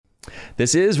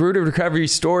This is Root of Recovery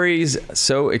Stories.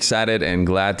 So excited and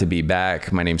glad to be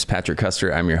back. My name's Patrick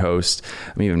Custer. I'm your host.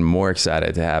 I'm even more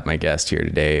excited to have my guest here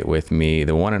today with me,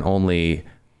 the one and only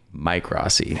Mike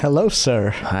Rossi. Hello,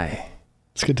 sir. Hi.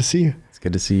 It's good to see you. It's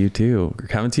good to see you too. We're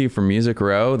coming to you from Music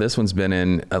Row. This one's been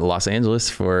in Los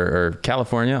Angeles or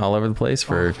California, all over the place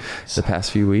for the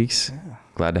past few weeks. Yeah.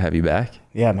 Glad to have you back.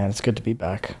 Yeah, man. It's good to be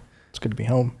back. It's good to be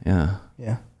home. Yeah.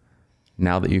 Yeah.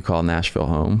 Now that you call Nashville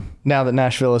home. Now that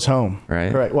Nashville is home.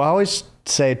 Right. Right. Well, I always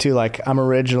say too, like, I'm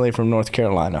originally from North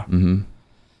Carolina. Mm-hmm. I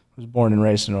was born and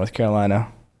raised in North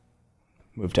Carolina.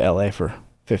 Moved to LA for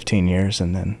 15 years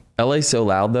and then. LA's so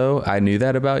loud though. I knew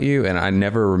that about you and I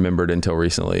never remembered until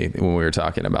recently when we were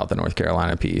talking about the North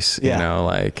Carolina piece. Yeah. You know,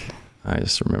 like I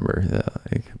just remember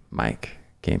that Mike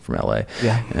came from LA.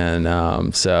 Yeah.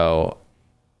 And so,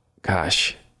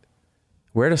 gosh,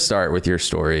 where to start with your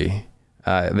story?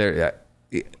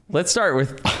 Let's start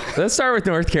with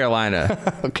North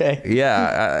Carolina. Okay.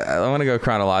 Yeah, I want to go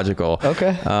chronological.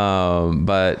 Okay.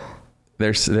 But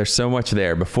there's so much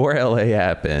there. Before LA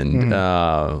happened,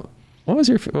 what was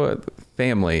your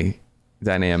family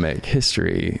dynamic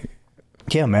history?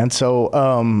 Yeah, man. So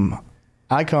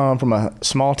I come from a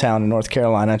small town in North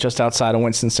Carolina, just outside of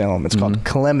Winston-Salem. It's called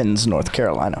Clemens, North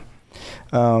Carolina.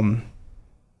 When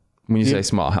you say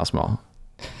small, how small?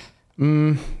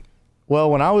 Well,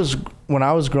 when I was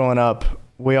growing up,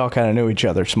 we all kind of knew each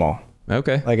other small.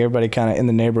 Okay. Like everybody kind of in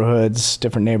the neighborhoods,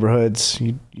 different neighborhoods,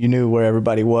 you knew where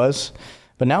everybody was.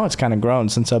 But now it's kind of grown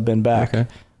since I've been back. Okay.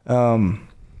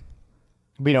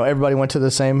 But, everybody went to the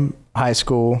same high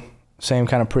school, same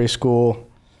kind of preschool,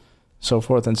 so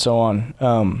forth and so on.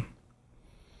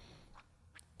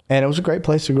 And it was a great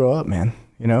place to grow up, man.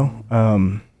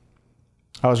 I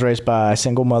was raised by a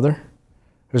single mother.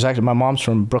 It was actually, my mom's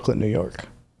from Brooklyn, New York.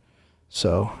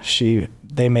 So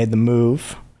they made the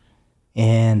move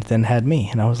and then had me,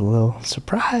 and I was a little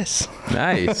surprised.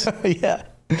 Nice. Yeah.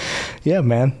 Yeah,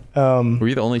 man. Were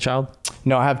you the only child?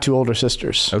 No, I have two older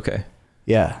sisters. Okay.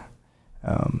 Yeah.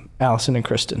 Allison and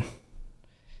Kristen.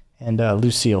 And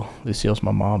Lucille. Lucille's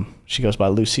my mom. She goes by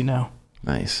Lucy now.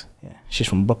 Nice. Yeah. She's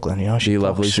from Brooklyn, Do you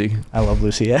love Lucy? I love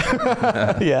Lucy,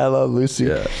 yeah. Yeah, I love Lucy.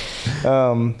 Yeah.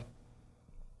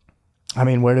 I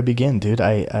mean, where to begin, dude?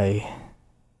 I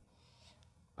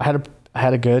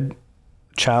had a good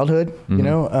childhood,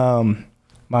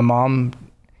 my mom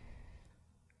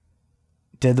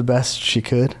did the best she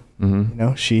could.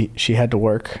 She had to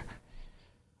work,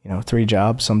 3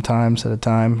 jobs sometimes at a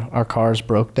time. Our cars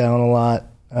broke down a lot.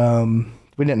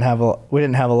 We didn't have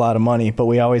a lot of money, but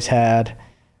we always had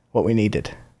what we needed,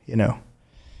 and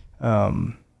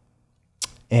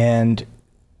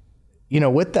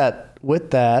with that,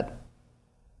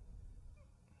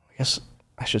 I guess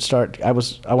I should start. I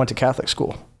went to Catholic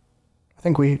school. I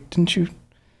think you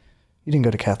didn't go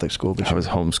to Catholic school, did you? I was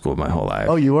homeschooled my whole life.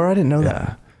 Oh, you were? I didn't know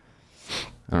that.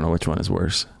 I don't know which one is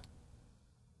worse.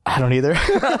 I don't either.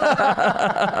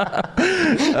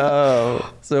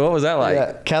 Oh, so what was that like?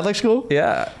 Yeah. Catholic school?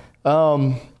 Yeah.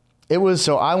 It was,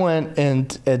 so I went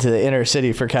into the inner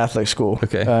city for Catholic school.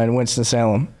 Okay. In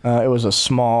Winston-Salem. It was a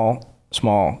small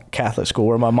Catholic school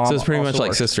where my mom So it's pretty much like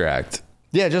worked. Sister Act.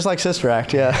 Yeah, just like Sister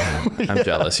Act, yeah. I'm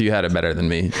jealous. You had it better than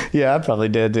me. Yeah, I probably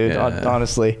did, dude,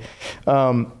 honestly.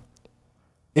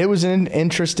 It was an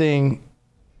interesting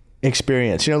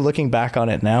experience. Looking back on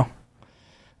it now,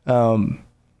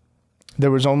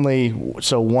 there was only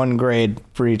one grade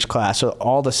for each class. So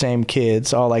all the same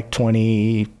kids, all like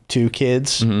 22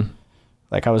 kids. Mm-hmm.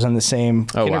 Like I was in the same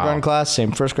kindergarten class,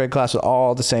 same first grade class with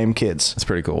all the same kids. That's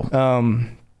pretty cool.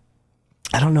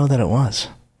 I don't know that it was.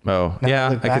 Oh,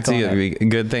 yeah. I could see it be a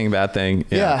good thing, bad thing.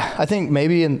 Yeah. I think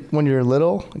maybe when you're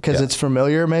little, because it's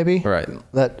familiar maybe. Right.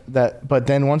 But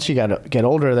then once you get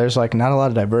older, there's like not a lot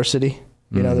of diversity.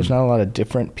 There's not a lot of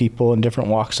different people in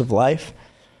different walks of life.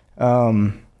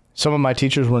 Some of my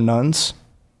teachers were nuns,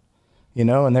 and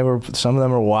some of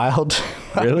them were wild.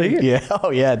 Really? Yeah.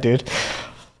 Oh yeah, dude.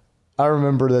 I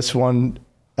remember this one,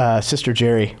 Sister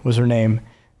Jerry was her name.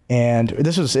 And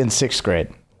this was in 6th grade.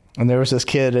 And there was this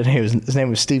kid, and his name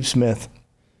was Steve Smith.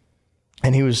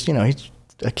 And he was, he's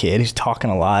a kid. He's talking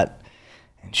a lot.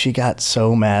 And she got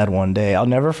so mad one day. I'll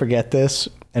never forget this.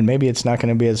 And maybe it's not going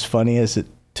to be as funny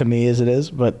to me as it is.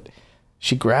 But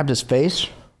she grabbed his face,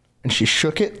 and she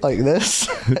shook it like this.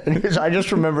 And I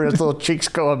just remember his little cheeks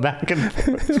going back and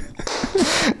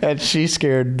forth. And she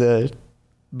scared the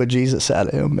bejesus out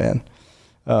of him, man.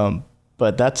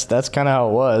 But that's kind of how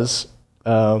it was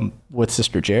with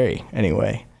Sister Jerry,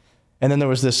 anyway. And then there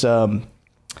was this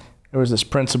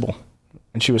principal,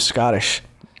 and she was Scottish.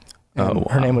 And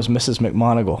her name was Mrs.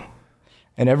 McMonigal.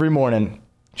 And every morning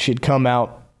she'd come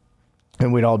out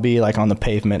and we'd all be like on the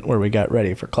pavement where we got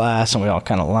ready for class, and we all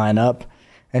kind of line up,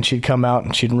 and she'd come out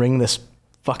and she'd ring this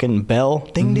fucking bell,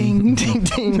 ding, ding, ding,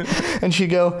 ding. And she'd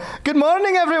go, "Good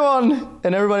morning, everyone."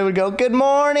 And everybody would go, "Good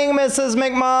morning, Mrs.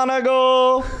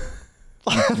 McMonagle."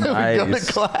 Nice. We'd go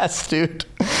to class, dude.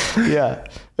 Yeah.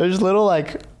 There's little,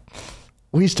 like,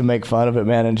 we used to make fun of it,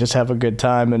 man, and just have a good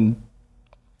time. And,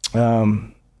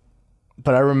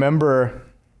 but I remember,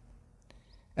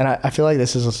 and I feel like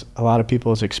this is a lot of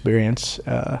people's experience,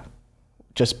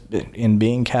 just in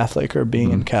being Catholic or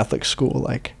being in Catholic school,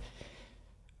 like,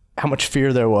 how much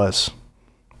fear there was.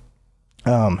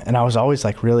 And I was always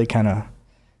like really kind of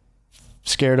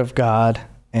scared of God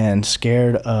and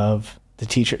scared of the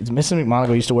teacher. Mrs.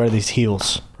 McMonagle used to wear these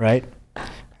heels, right?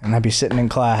 And I'd be sitting in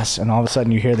class, and all of a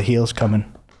sudden you hear the heels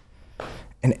coming.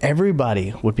 And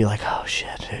everybody would be like, "Oh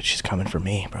shit, dude, she's coming for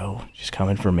me, bro. She's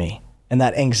coming for me." And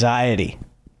that anxiety,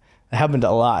 that happened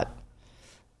a lot.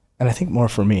 And I think more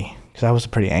for me, because I was a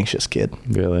pretty anxious kid.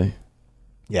 Really?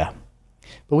 Yeah.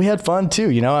 But we had fun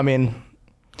too, you know? I mean,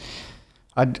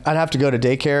 I'd have to go to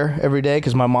daycare every day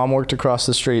because my mom worked across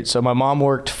the street. So my mom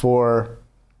worked for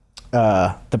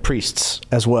the priests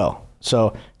as well.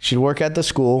 So she'd work at the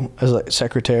school as a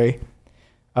secretary.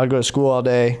 I would go to school all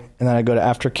day, and then I'd go to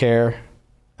aftercare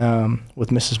with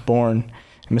Mrs. Bourne.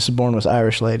 And Mrs. Bourne was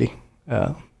Irish lady.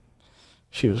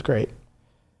 She was great.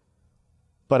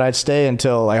 But I'd stay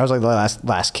until, like, I was like the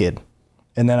last kid.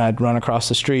 And then I'd run across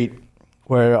the street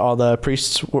where all the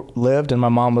priests lived, and my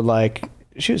mom would, like,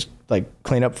 she was like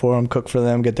clean up for them, cook for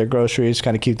them, get their groceries,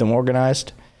 kind of keep them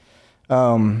organized.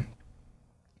 And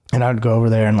I'd go over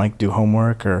there and like do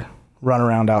homework or run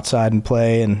around outside and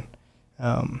play. And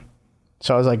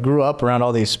so I was like, grew up around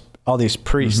all these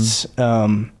priests.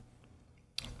 And,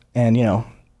 you know,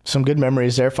 some good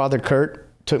memories there. Father Kurt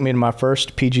took me to my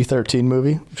first PG-13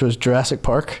 movie, which was Jurassic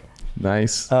Park.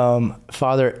 Nice.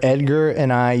 Father Edgar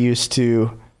and I used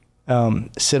to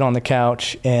sit on the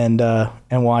couch and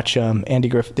watch the Andy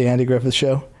Griffith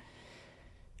Show.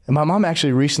 And my mom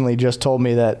actually recently just told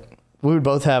me that we would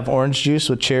both have orange juice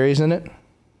with cherries in it.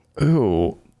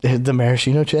 Ooh. The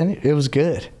maraschino cherry. It was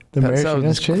good. The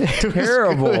maraschino cherry.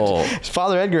 Terrible.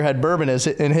 Father Edgar had bourbon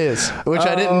in his, which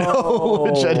I didn't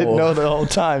know the whole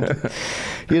time.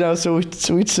 You know, so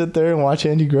we'd sit there and watch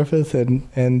Andy Griffith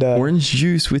and orange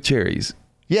juice with cherries.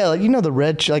 Yeah, like, you know, the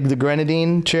red, like the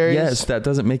grenadine cherries. Yes, that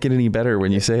doesn't make it any better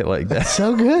when you say it like that. It's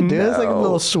so good, dude. No. It's like a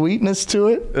little sweetness to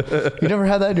it. You never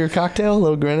had that in your cocktail, a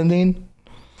little grenadine?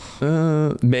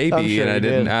 Maybe, sure and I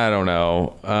didn't. I don't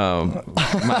know.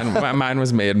 Mine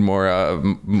was made more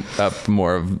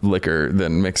of liquor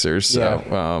than mixers. So,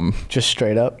 yeah. Just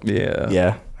straight up. Yeah.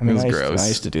 Yeah. I mean, it was gross. I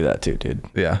used to do that too, dude.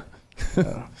 Yeah.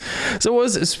 So what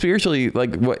was it spiritually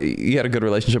like? What, you had a good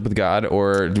relationship with God,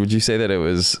 or would you say that it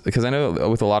was, because I know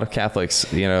with a lot of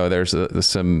Catholics, you know, there's a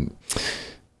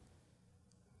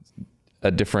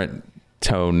different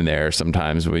tone there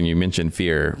sometimes when you mention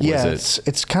fear. Yeah,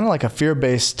 it's kind of like a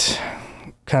fear-based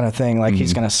kind of thing. Like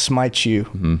he's going to smite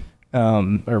you,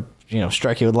 or, you know,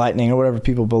 strike you with lightning or whatever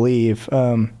people believe.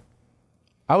 I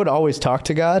would always talk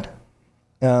to God.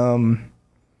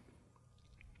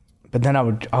 But then I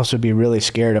would also be really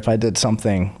scared if I did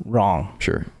something wrong.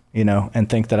 Sure. You know, and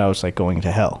think that I was like going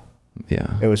to hell.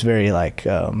 Yeah. It was very like,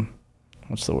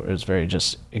 what's the word? It was very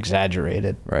just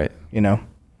exaggerated. Right. You know?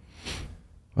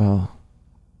 Well,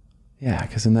 yeah,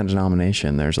 because in that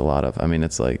denomination, there's a lot of, I mean,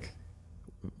 it's like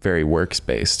very works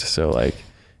based. So like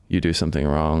you do something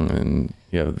wrong and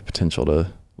you have the potential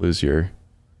to lose your.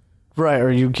 Right.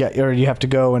 Or you have to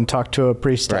go and talk to a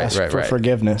priest to ask for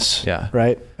forgiveness. Yeah.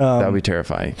 Right. That would be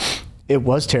terrifying. It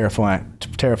was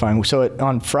terrifying. So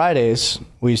on Fridays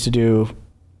we used to do,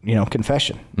 you know,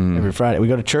 confession every Friday. We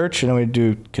go to church and then we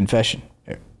do confession.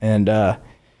 And,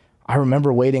 I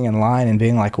remember waiting in line and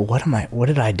being like, what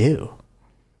did I do?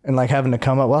 And like having to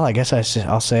come up, well, I guess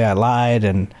I'll say I lied,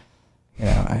 and, you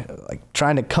know, I like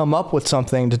trying to come up with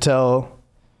something to tell.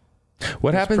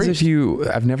 What happens if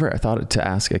I've never thought to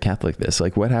ask a Catholic this,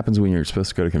 like what happens when you're supposed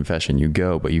to go to confession? You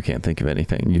go, but you can't think of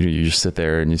anything. You just sit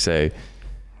there and you say.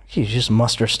 You just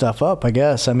muster stuff up, I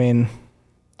guess. I mean,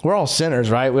 we're all sinners,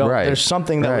 right? There's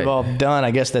something that we've all done,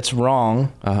 I guess, that's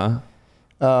wrong.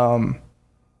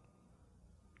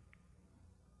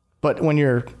 But when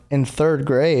you're in third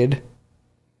grade,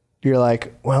 you're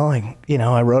like, well, you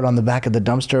know, I wrote on the back of the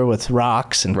dumpster with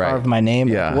rocks and carved my name.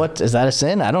 Yeah. What, is that a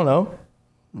sin? I don't know.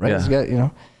 Right. Yeah.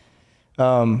 You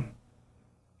know?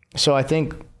 So I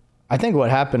think what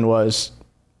happened was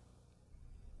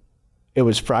it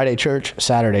was Friday church,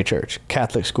 Saturday church,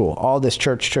 Catholic school, all this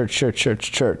church.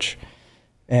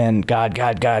 And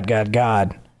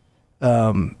God.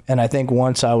 And I think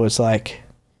once I was like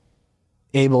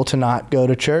able to not go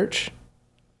to church,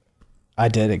 I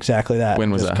did exactly that.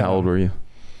 When was that? How old were you?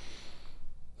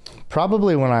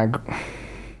 Probably when I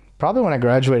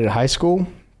graduated high school,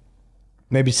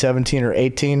 maybe 17 or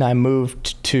 18, I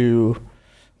moved to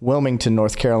Wilmington,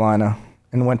 North Carolina,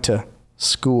 and went to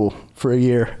school for a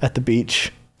year at the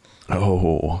beach.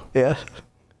 Oh. Yeah.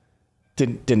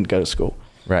 Didn't go to school.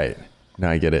 Right. No,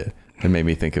 I get it. It made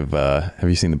me think of, have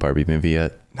you seen the Barbie movie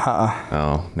yet?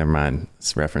 Oh, never mind.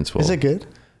 It's referenceable. Is it good?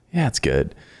 Yeah, it's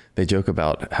good. They joke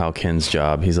about how Ken's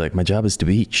job, he's like, my job is to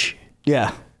beach.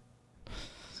 Yeah.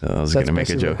 So I was going to make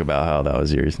a joke about how that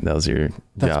was your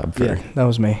job. Yeah, that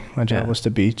was me. My job was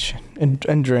to beach and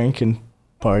drink and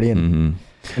party, and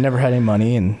I never had any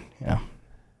money, and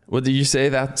Well, did you say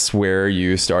that's where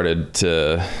you started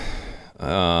to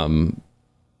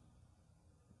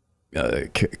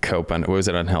cope on? Was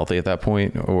it unhealthy at that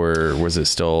point, or was it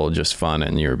still just fun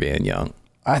and you were being young?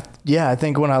 I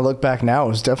think when I look back now, it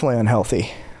was definitely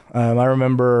unhealthy. I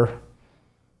remember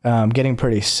getting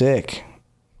pretty sick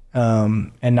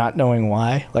and not knowing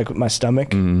why, like with my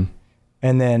stomach, and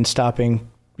then stopping,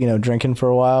 drinking for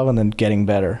a while, and then getting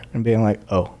better and being like,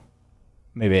 oh,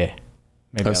 maybe.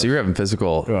 So you're having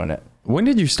physical. Doing it. When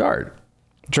did you start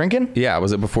drinking? Yeah,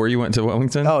 was it before you went to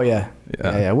Wilmington? Oh yeah.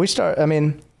 We start. I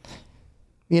mean,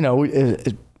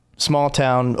 small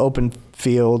town, open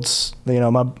fields. One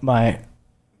of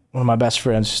my best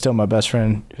friends, still my best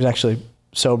friend, who's actually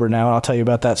sober now. I'll tell you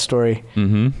about that story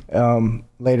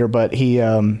later. But he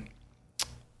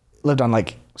lived on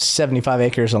like 75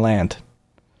 acres of land,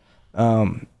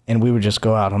 and we would just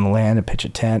go out on the land and pitch a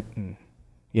tent and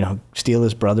steal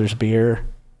his brother's beer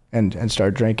and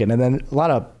start drinking. And then a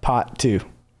lot of pot too.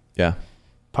 Yeah.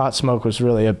 Pot smoke was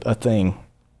really a thing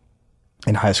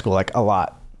in high school, like a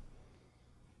lot.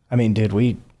 I mean, dude,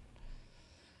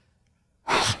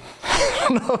 I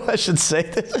don't know if I should say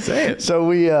this. Say it. So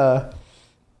we,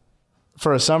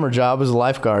 for a summer job, was a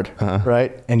lifeguard,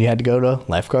 right? And you had to go to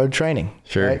lifeguard training.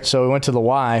 Sure. Right? So we went to the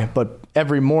Y, but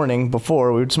every morning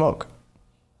before we would smoke.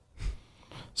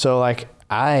 So like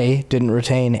I didn't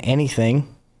retain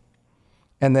anything.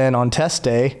 And then on test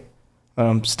day,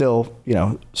 still,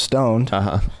 stoned.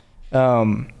 I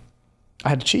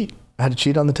had to cheat. I had to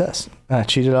cheat on the test. And I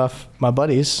cheated off my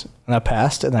buddies, and I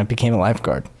passed, and I became a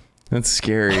lifeguard. That's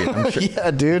scary. I'm sure,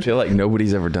 yeah, dude. I feel like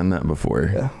nobody's ever done that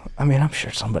before. Yeah. I mean, I'm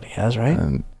sure somebody has, right?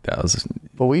 That was.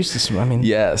 But we used to.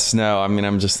 Yes. No. I mean,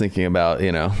 I'm just thinking about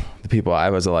the people. I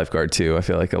was a lifeguard too. I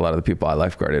feel like a lot of the people I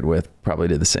lifeguarded with probably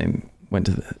did the same.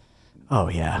 Oh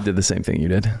yeah. Did the same thing you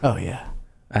did. Oh yeah.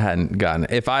 I hadn't gotten.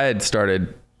 If I had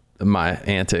started my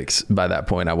antics by that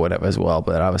point, I would have as well.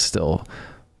 But I was still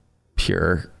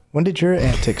pure. When did your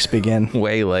antics begin?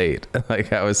 Way late.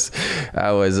 Like I was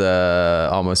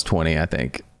almost 20, I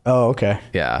think. Oh, okay.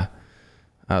 Yeah.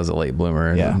 I was a late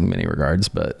bloomer in many regards,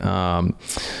 but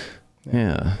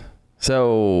yeah.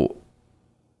 So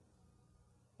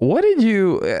what did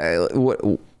you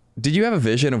did you have a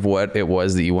vision of what it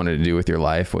was that you wanted to do with your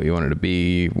life, what you wanted to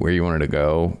be, where you wanted to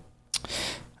go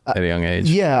at a young age?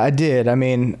 Yeah, I did. I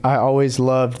mean, I always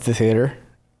loved the theater.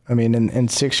 I mean, in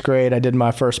sixth grade, I did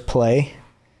my first play.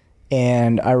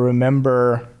 And I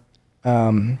remember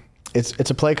it's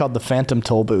a play called The Phantom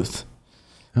Toll Booth.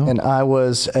 Oh. And I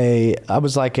was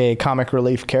like a comic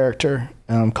relief character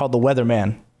called the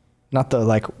Weatherman. Not the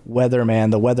like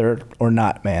weatherman, the weather or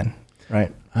not man,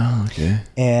 right? Oh, okay.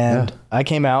 And I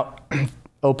came out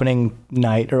opening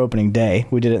night or opening day.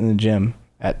 We did it in the gym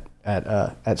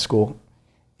at school.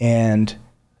 And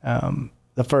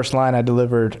the first line I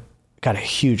delivered got a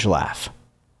huge laugh.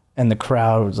 And the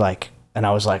crowd was like, and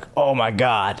I was like, oh my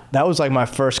God. That was like my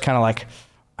first kind of like,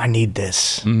 I need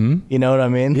this. Mm-hmm. You know what I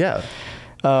mean? Yeah.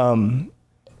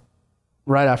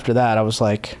 Right after that, I was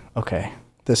like, okay,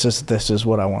 this is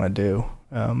what I want to do.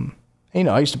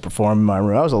 I used to perform in my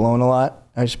room. I was alone a lot.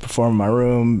 I used to perform in my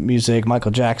room, music,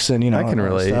 Michael Jackson, I can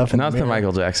relate. Stuff not the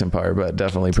Michael Jackson part, but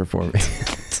definitely performing.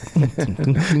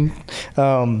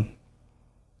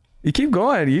 You keep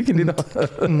going. You can do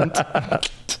that.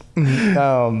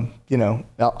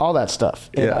 All that stuff.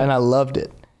 And I loved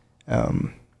it.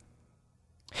 And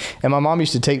my mom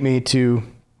used to take me to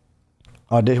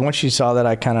audition. Once she saw that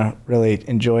I kind of really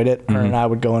enjoyed it, her and I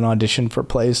would go and audition for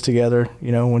plays together,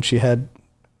 when she had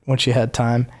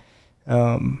time.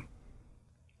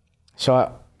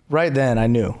 So right then I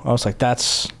knew. I was like,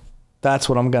 that's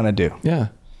what I'm going to do. Yeah.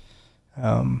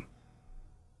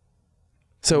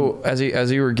 So as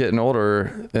you were getting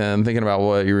older and thinking about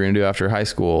what you were going to do after high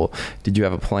school, did you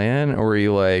have a plan, or were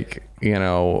you like,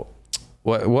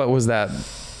 what was that?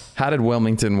 How did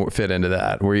Wilmington fit into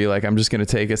that? Were you like, I'm just going to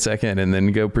take a second and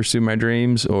then go pursue my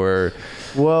dreams, or?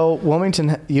 Well,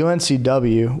 Wilmington,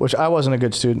 UNCW, which I wasn't a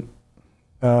good student.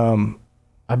 I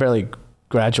barely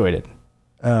graduated.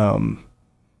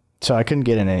 So I couldn't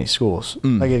get in any schools,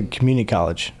 like a community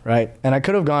college, right? And I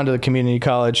could have gone to the community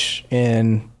college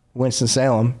in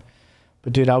Winston-Salem,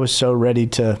 but dude, I was so ready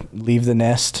to leave the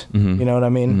nest. You know what I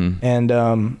mean? And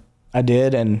I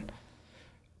did, and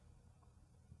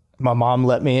my mom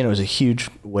let me, and it was a huge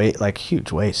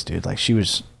waste, dude. Like, she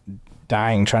was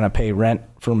dying trying to pay rent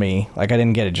for me. Like, I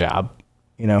didn't get a job,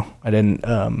 you know. I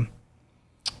didn't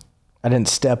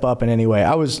step up in any way.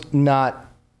 I was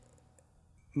not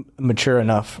mature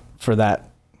enough for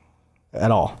that at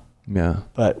all. Yeah.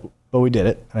 But we did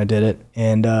it, and I did it.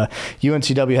 And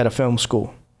UNCW had a film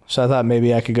school. So I thought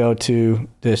maybe I could go to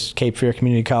this Cape Fear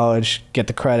Community College, get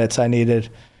the credits I needed,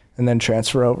 and then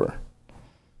transfer over.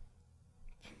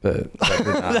 But that did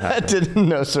not happen. Didn't,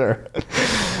 no, sir.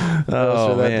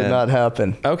 Oh, that man. did not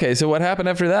happen. Okay, so what happened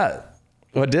after that?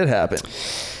 What did happen?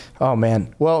 Oh,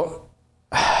 man. Well,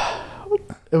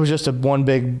 it was just one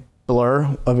big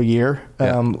blur of a year.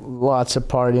 Yeah. Lots of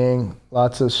partying,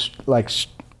 lots of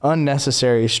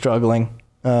unnecessary struggling.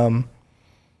 Tried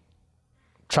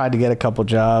to get a couple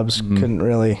jobs, couldn't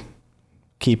really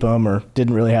keep them, or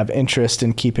didn't really have interest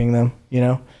in keeping them, you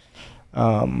know?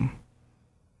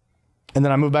 And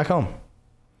then I moved back home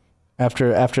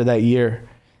after that year,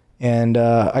 and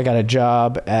I got a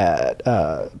job at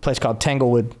a place called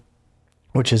Tanglewood,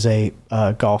 which is a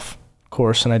golf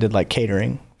course, and I did like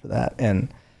catering for that. And,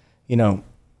 you know,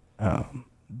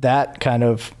 that kind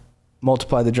of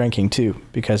multiplied the drinking too,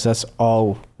 because that's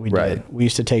all we did. We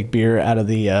used to take beer out of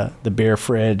the beer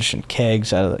fridge and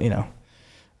kegs out of the, you know.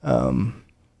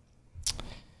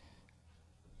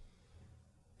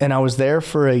 And I was there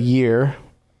for a year,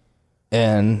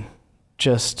 and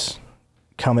just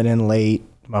coming in late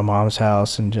to my mom's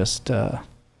house, and just,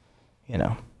 you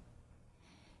know,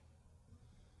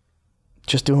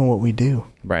 just doing what we do.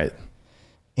 Right.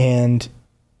 And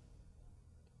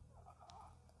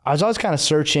I was always kind of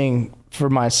searching for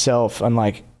myself on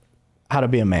like how to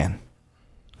be a man.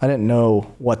 I didn't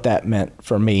know what that meant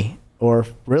for me, or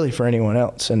really for anyone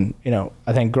else. And, you know,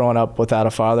 I think growing up without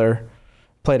a father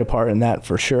played a part in that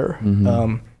for sure.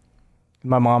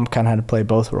 My mom kind of had to play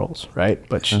both roles, right?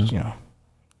 But she, you know,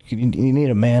 you need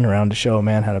a man around to show a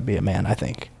man how to be a man, I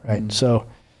think, right? So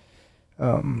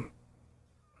I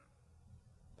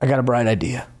got a bright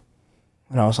idea,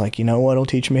 and I was like, you know what'll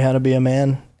teach me how to be a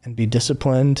man and be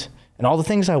disciplined and all the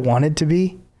things I wanted to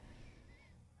be,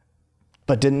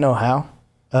 but didn't know how,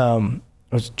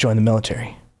 was join the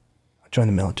military. I joined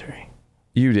the military.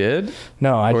 You did?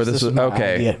 No, this was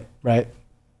okay. Idea, right?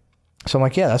 So I'm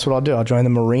like, yeah, that's what I'll do. I'll join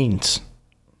the Marines.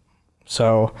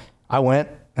 So I went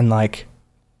and like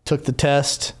took the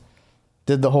test,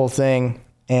 did the whole thing.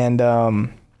 And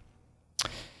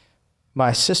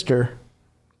my sister,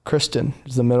 Kristen,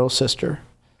 is the middle sister,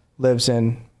 lives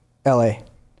in LA.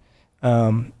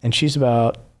 And she's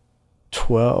about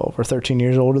 12 or 13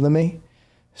 years older than me.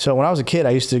 So when I was a kid, I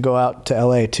used to go out to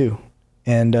LA too,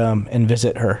 and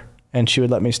visit her. And she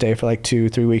would let me stay for like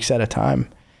 2-3 weeks at a time.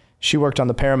 She worked on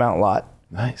the Paramount lot.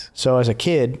 Nice. So as a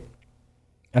kid,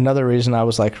 another reason I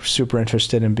was like super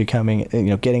interested in becoming, you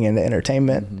know, getting into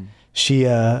entertainment,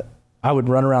 I would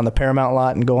run around the Paramount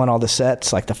lot and go on all the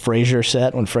sets, like the Frasier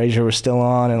set when Frasier was still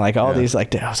on, and like all these,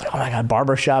 like, I was like, oh my God,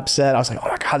 barbershop set. I was like, oh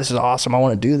my God, this is awesome. I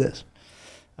want to do this.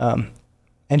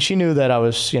 And she knew that I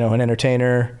was, you know, an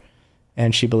entertainer,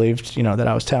 and she believed, you know, that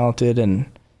I was talented, and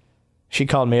she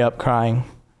called me up crying.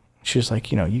 She was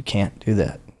like, you know, you can't do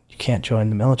that. You can't join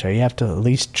the military. You have to at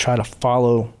least try to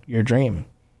follow your dream.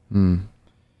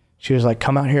 She was like,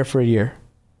 come out here for a year.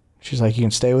 She's like, you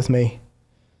can stay with me.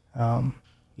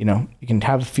 You know, you can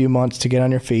have a few months to get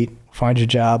on your feet, find your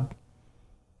job,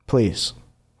 please.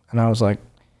 And I was like,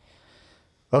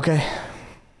 okay.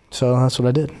 So that's what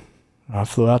I did. I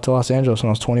flew out to Los Angeles when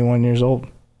I was 21 years old.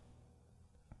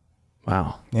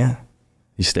 Wow. Yeah.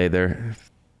 You stayed there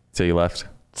till you left?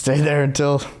 Stayed there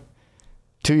until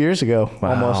 2 years ago,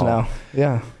 almost now.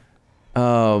 Yeah.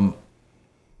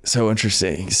 So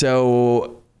interesting.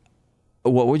 So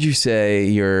what would you say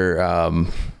your,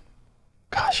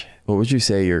 what would you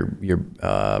say your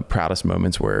proudest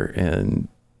moments were in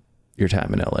your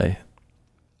time in LA?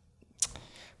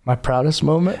 My proudest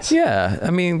moments? Yeah. I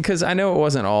mean, cause I know it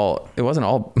wasn't all.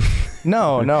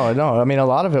 No. I mean, a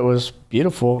lot of it was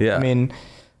beautiful. Yeah. I mean,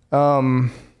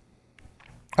 I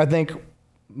think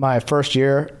my first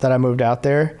year that I moved out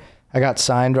there, I got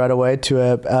signed right away to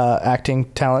a acting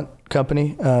talent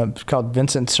company called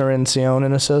Vincent Cirincione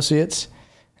and Associates.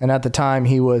 And at the time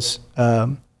he was,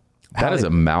 that is a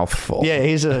mouthful. Yeah,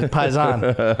 he's a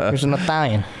paisan. He's an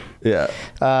Italian.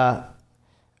 Yeah.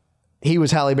 He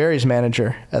was Halle Berry's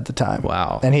manager at the time.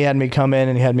 Wow. And he had me come in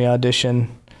and he had me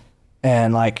audition,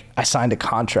 and like I signed a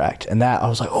contract, and that I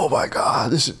was like, oh my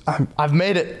God, I've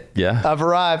made it. Yeah. I've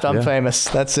arrived. I'm famous.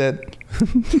 That's it.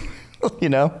 You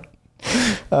know?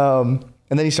 And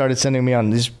then he started sending me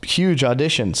on these huge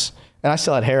auditions, and I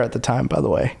still had hair at the time, by the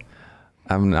way.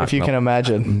 If you can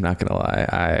imagine. I'm not gonna lie.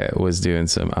 I was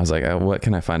like, what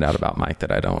can I find out about Mike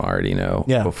that I don't already know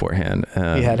beforehand?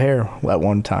 He had hair at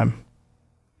one time.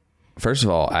 First of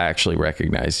all, I actually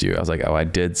recognized you. I was like, oh, I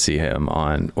did see him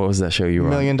on, what was that show you were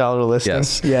 $1 Million Listing?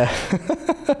 Yes. Yeah.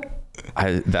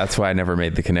 That's why I never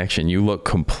made the connection. You look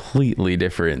completely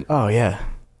different. Oh, yeah.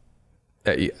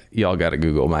 Y'all got to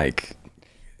Google Mike.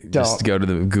 Just go to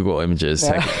the Google images,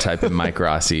 type in Mike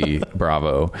Rossi,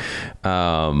 Bravo.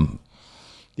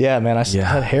 Yeah, man, I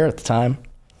had hair at the time.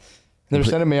 They were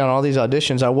sending me on all these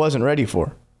auditions I wasn't ready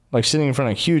for. Like sitting in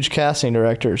front of huge casting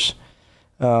directors.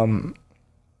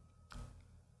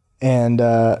 And,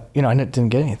 you know, I didn't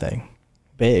get anything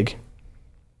big.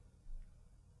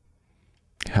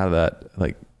 How did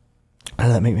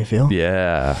that make me feel?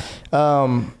 Yeah.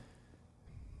 I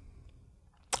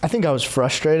think I was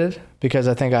frustrated because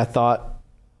I think I thought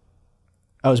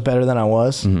I was better than I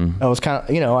was. I was kind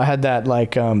of, you know, I had that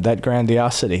like, that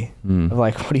grandiosity of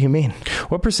like, what do you mean?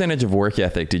 What percentage of work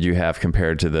ethic did you have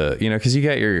compared to the, you know, cause you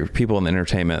got your people in the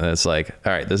entertainment that's like,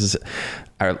 all right,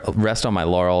 I rest on my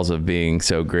laurels of being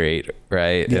so great.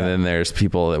 Right. Yeah. And then there's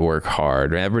people that work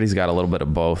hard. Everybody's got a little bit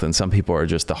of both. And some people are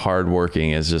just, the hard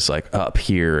working is just like up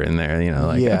here and there, you know,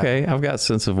 like, okay, I've got a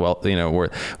sense of wealth, you know,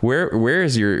 where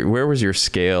was your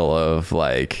scale of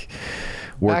like,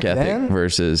 work ethic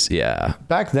versus,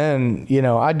 Back then, you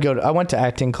know, I went to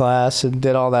acting class and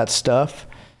did all that stuff.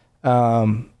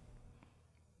 I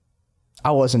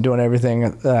wasn't doing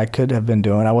everything that I could have been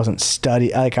doing. I wasn't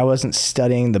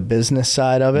studying the business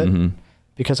side of it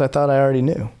because I thought I already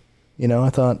knew, you know, I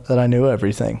thought that I knew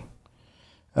everything.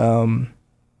 And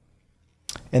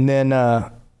then,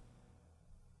 I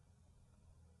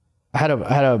had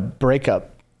a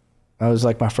breakup. I was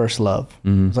like my first love.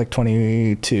 I was like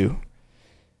 22.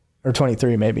 Or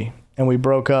 23 maybe. And we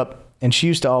broke up, and she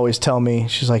used to always tell me,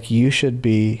 she's like, you should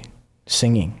be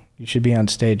singing. You should be on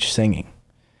stage singing.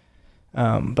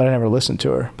 But I never listened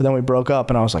to her. But then we broke up,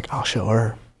 and I was like, I'll show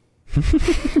her.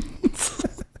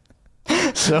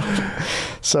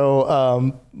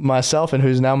 So myself and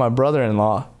who's now my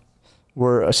brother-in-law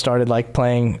started like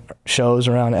playing shows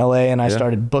around LA, and I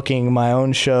started booking my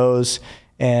own shows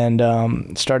and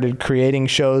started creating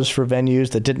shows for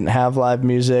venues that didn't have live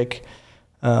music.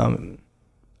 And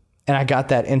I got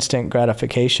that instant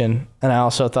gratification. And I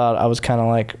also thought I was kind of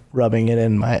like rubbing it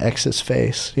in my ex's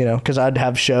face, you know, cause I'd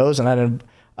have shows and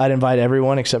I'd invite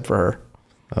everyone except for her.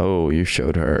 Oh, you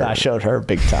showed her. I showed her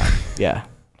big time. Yeah.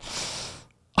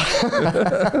 I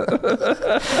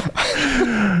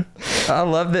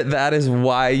love that. That is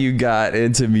why you got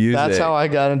into music. That's how I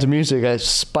got into music.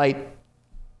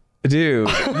 Dude,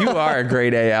 you are a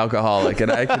grade A alcoholic,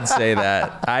 and I can say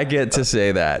that. I get to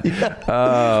say that.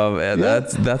 And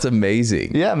that's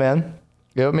amazing. Yeah, man.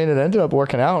 I mean, it ended up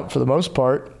working out for the most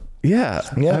part. Yeah.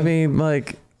 I mean,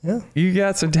 like, you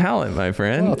got some talent, my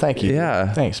friend. Oh, thank you.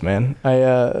 Yeah. Thanks, man.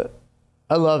 I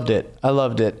loved it.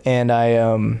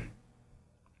 And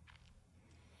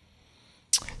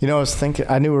you know,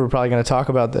 I knew we were probably going to talk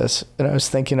about this, and I was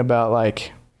thinking about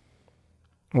like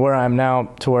where I'm now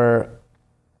to where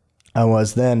I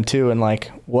was then too, and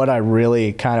like what I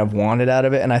really kind of wanted out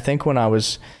of it. And I think when I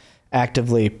was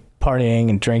actively partying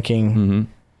and drinking,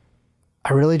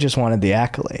 I really just wanted the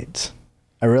accolades.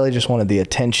 I really just wanted the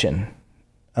attention.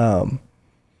 And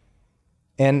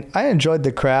I enjoyed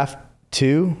the craft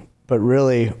too, but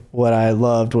really what I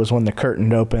loved was when the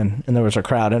curtain opened and there was a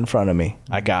crowd in front of me.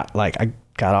 I got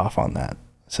off on that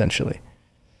essentially.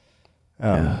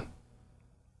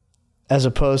 As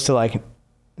opposed to like,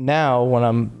 now when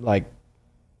I'm like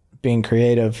being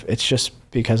creative, it's just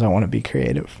because I want to be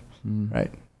creative, right?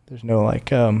 There's no like,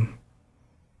 there's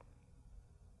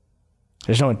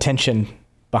no intention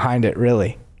behind it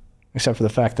really, except for the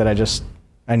fact that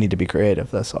I need to be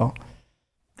creative. That's all.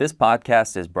 This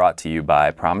podcast is brought to you by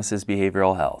Promises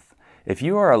Behavioral Health. If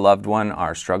you or a loved one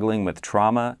are struggling with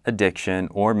trauma, addiction,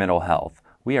 or mental health,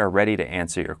 we are ready to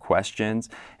answer your questions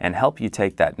and help you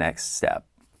take that next step.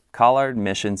 Call our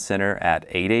admission center at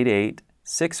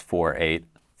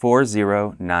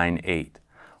 888-648-4098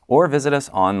 or visit us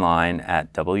online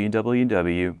at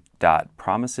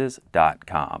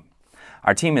www.promises.com.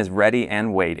 Our team is ready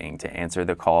and waiting to answer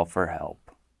the call for help.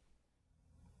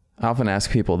 I often ask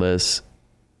people this,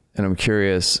 and I'm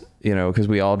curious, because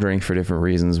we all drink for different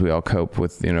reasons. We all cope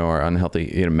with, our unhealthy,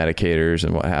 medicators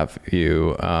and what have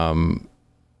you,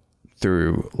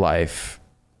 through life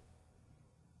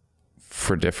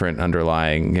for different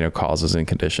underlying, causes and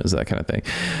conditions, that kind of thing.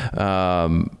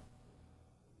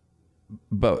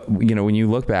 But, when you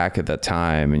look back at that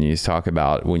time and you talk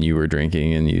about when you were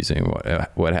drinking and using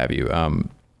what have you, and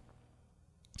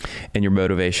your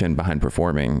motivation behind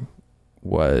performing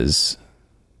was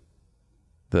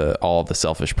all the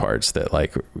selfish parts that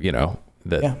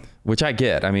which I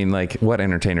get. I mean, like, what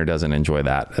entertainer doesn't enjoy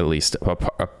that, at least?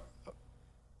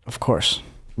 Of course.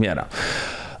 Yeah,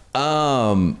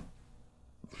 no.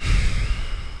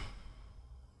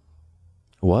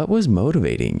 What was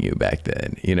motivating you back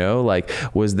then?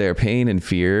 Was there pain and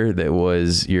fear that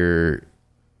was your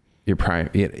prime,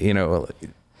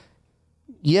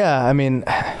 Yeah. I mean,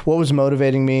 what was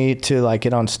motivating me to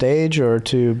get on stage or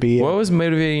to be... What was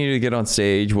motivating you to get on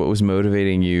stage? What was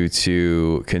motivating you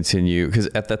to continue? Because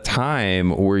at the time,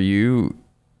 were you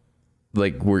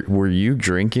were you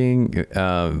drinking?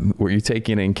 Were you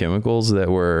taking in chemicals that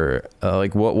were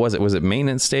what was it? Was it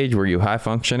maintenance stage? Were you high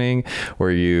functioning?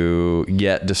 Were you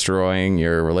yet destroying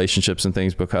your relationships and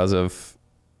things because of?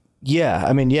 Yeah.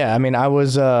 I mean, I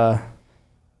was,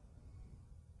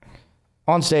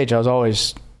 on stage. I was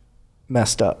always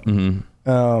messed up.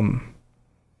 Mm-hmm.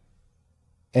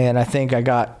 And I think I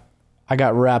got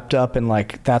wrapped up in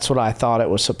that's what I thought it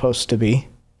was supposed to be.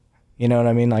 You know what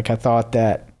I mean? I thought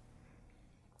that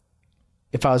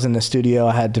if I was in the studio,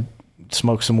 I had to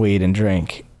smoke some weed and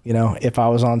drink. If I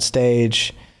was on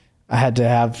stage, I had to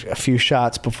have a few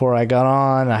shots before I got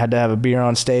on. I had to have a beer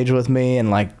on stage with me and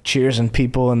cheersing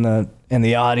people in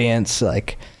the audience.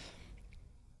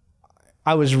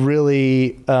 I was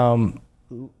really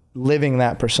living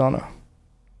that persona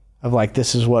of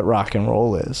this is what rock and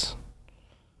roll is.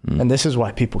 And this is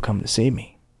why people come to see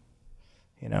me,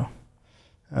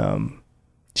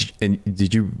 And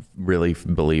did you really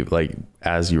believe,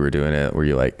 as you were doing it, were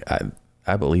you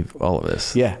I believe all of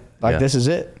this? Yeah. This is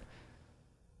it.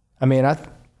 I mean,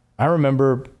 I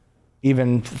remember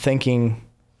even thinking,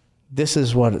 this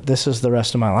is the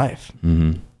rest of my life.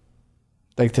 Mm-hmm.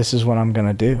 This is what I'm going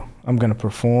to do. I'm going to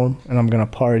perform and I'm going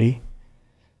to party.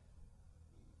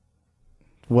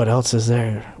 What else is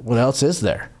there? What else is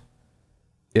there?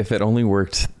 If it only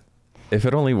worked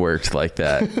like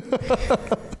that.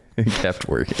 It kept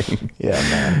working. Yeah,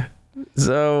 man.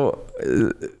 So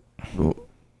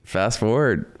fast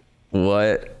forward,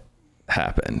 what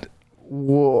happened?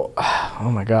 Whoa.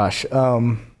 Oh my gosh.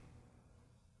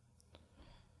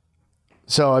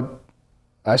 So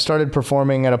I started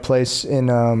performing at a place in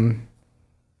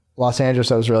Los Angeles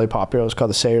that was really popular. It was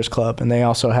called the Sayers Club, and they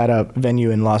also had a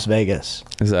venue in Las Vegas.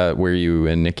 Is that where you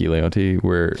and Nikki Leonti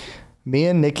were? Me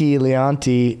and Nikki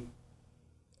Leonti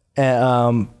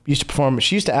used to perform.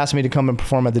 She used to ask me to come and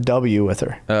perform at the W with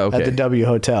her. Oh, okay. At the W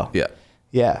Hotel. Yeah.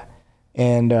 Yeah.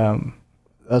 And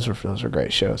those were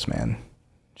great shows, man.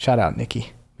 Shout out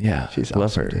Nikki. Yeah. She's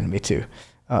love awesome. her. Me too.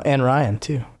 And Ryan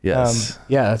too. Yes.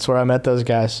 Yeah, that's where I met those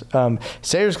guys.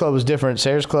 Sayers Club was different.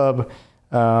 Sayers Club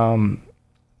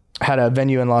had a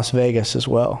venue in Las Vegas as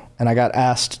well. And I got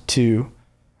asked to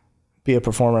be a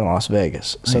performer in Las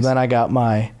Vegas. Nice. So then I got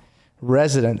my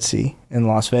residency in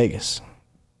Las Vegas.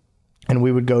 And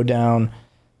we would go down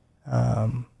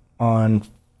on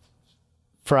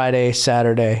Friday,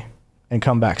 Saturday, and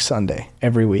come back Sunday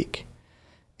every week.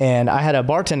 And I had a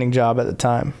bartending job at the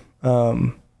time.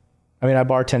 I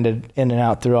bartended in and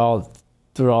out through all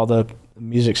the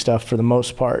music stuff for the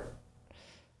most part.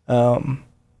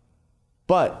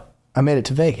 But I made it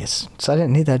to Vegas, so I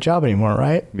didn't need that job anymore,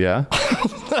 right? Yeah.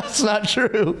 That's not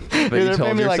true. But you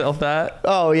told yourself that?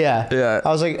 Oh, yeah. Yeah. I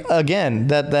was again,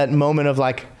 that moment of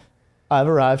I've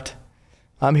arrived.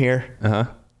 I'm here. Uh-huh.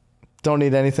 Don't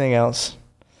need anything else.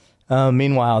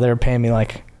 Meanwhile, they were paying me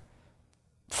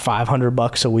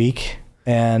 $500 a week,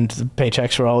 and the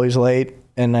paychecks were always late.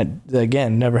 And I,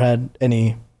 again, never had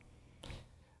any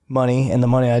money, and the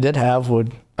money I did have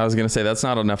would... I was going to say, that's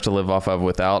not enough to live off of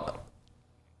without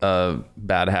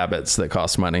bad habits that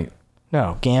cost money.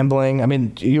 No, gambling. I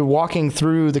mean, you're walking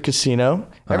through the casino.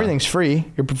 Everything's free.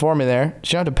 You're performing there. So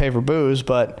you don't have to pay for booze,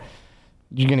 but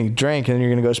you're going to drink, and then you're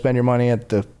going to go spend your money at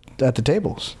the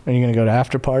tables. And you're going to go to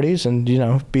after parties and,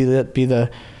 be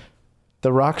the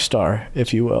rock star,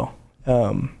 if you will.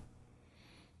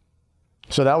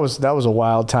 So that was a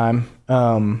wild time.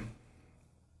 And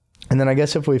then I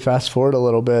guess if we fast forward a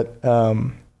little bit,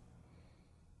 I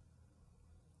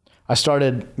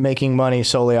started making money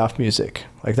solely off music.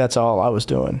 That's all I was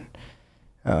doing.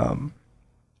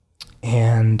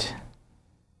 And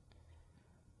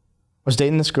was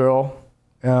dating this girl.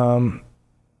 We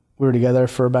were together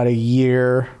for about a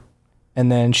year,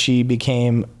 and then she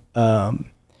became a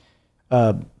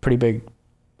pretty big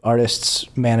artist's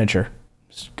manager.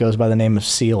 Goes by the name of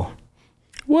Seal.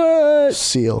 What?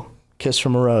 Seal. Kiss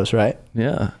from a Rose, right?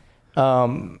 Yeah.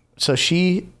 So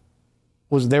they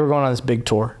were going on this big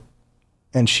tour,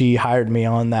 and she hired me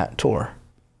on that tour.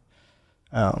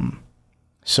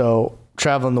 So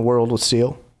traveling the world with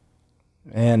Seal,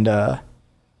 and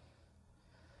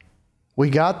we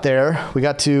got there. We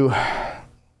got to,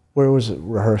 where was it?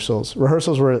 Rehearsals.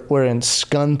 Rehearsals were in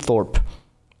Scunthorpe,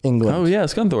 England. Oh yeah,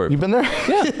 Scunthorpe. You been there?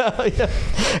 Yeah. Yeah.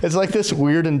 It's like this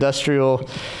weird industrial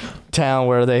town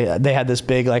where they had this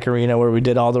big like arena where we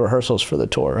did all the rehearsals for the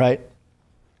tour, right?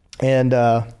 And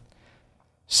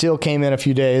Seal came in a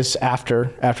few days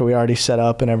after we already set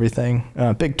up and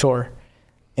everything, big tour.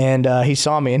 And he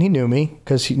saw me, and he knew me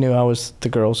because he knew I was the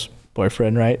girl's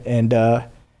boyfriend, right? And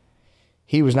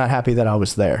he was not happy that I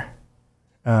was there.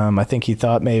 I think he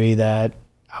thought maybe that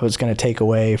I was going to take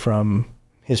away from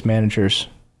his manager's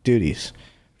duties,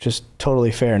 which is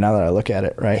totally fair now that I look at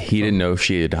it, right? He didn't know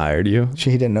she had hired you?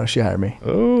 He didn't know she hired me.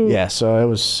 Oh. Yeah, so it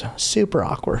was super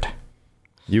awkward.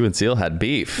 You and Seal had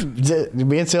beef.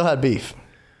 Me and Seal had beef.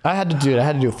 I had to do a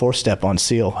 4-step on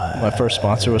Seal. My first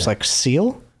sponsor was like,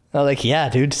 Seal? I was like, yeah,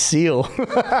 dude, Seal.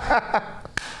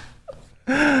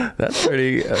 That's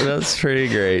pretty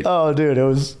great. Oh, dude, it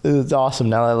was awesome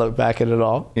now that I look back at it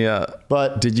all. Yeah.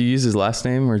 But Did you use his last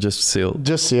name or just Seal?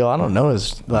 just Seal. I don't know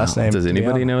his last name. Does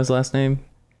anybody know his last name?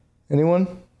 Anyone?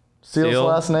 Seal's Seal?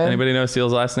 last name? Anybody know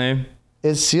Seal's last name?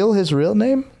 Is Seal his real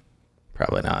name?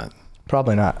 Probably not.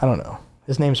 Probably not. I don't know.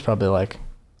 His name's probably like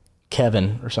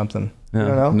Kevin or something. No, I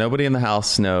don't know. Nobody in the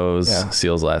house knows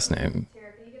Seal's last name.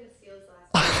 Tara, can you get a Seal's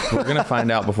last name? We're gonna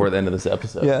find out before the end of this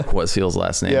episode what Seal's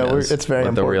last name Yeah, is. it's very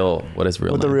important. What is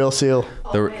real With name? the real Seal.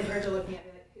 All my birds are looking at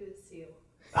me like, who's Seal?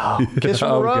 Oh, Kiss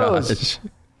from a Rose.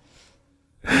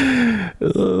 Gosh.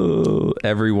 Oh,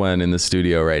 everyone in the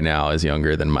studio right now is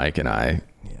younger than Mike and I.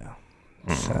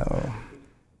 Yeah. So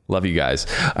Love you guys.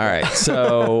 All right,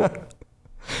 so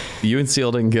you and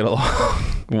Seal didn't get along.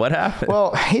 What happened?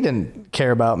 well, he didn't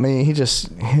care about me. He just,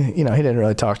 he didn't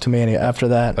really talk to me after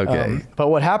that. Okay. But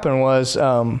what happened was,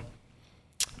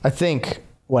 I think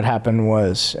what happened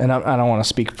was, and I don't want to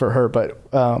speak for her, but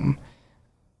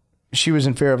she was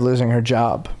in fear of losing her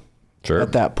job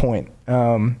at that point.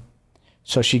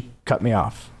 So she cut me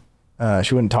off.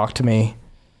 She wouldn't talk to me.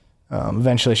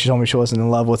 Eventually, she told me she wasn't in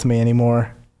love with me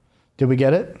anymore. Did we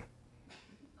get it?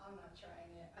 I'm not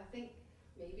trying it. I think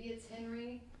maybe it's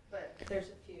Henry, but there's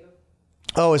a few.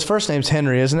 Oh, his first name's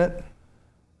Henry, isn't it?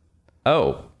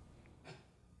 Oh.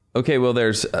 Okay, well,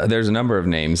 there's a number of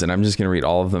names, and I'm just going to read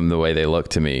all of them the way they look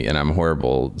to me, and I'm a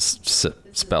horrible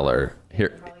speller. Here,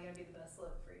 Probably gonna be the best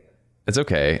look for you. it's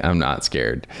okay. I'm not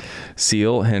scared.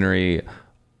 Seal, Henry,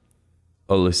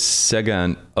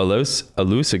 Olusegun,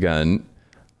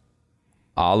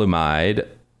 Alumide,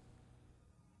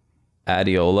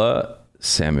 Adiola,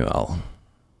 Samuel.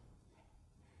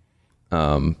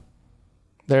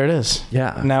 There it is.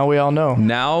 Yeah. Now we all know.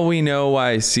 Now we know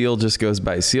why Seal just goes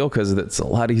by Seal, because it's a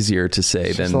lot easier to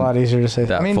say than It's a lot easier to say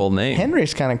that full name.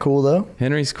 Henry's kind of cool though.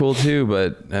 Henry's cool too,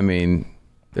 but I mean,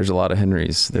 there's a lot of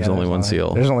Henrys. There's only one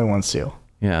Seal. There's only one Seal.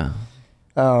 Yeah.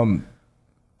 So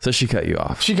she cut you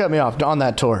off. She cut me off on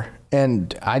that tour,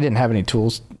 and I didn't have any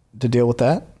tools to deal with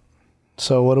that.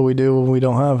 So what do we do when we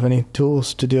don't have any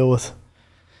tools to deal with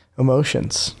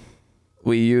emotions?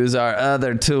 We use our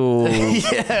other tools.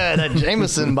 Yeah, that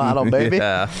Jameson bottle, baby.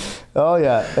 Yeah. Oh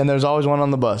yeah, and there's always one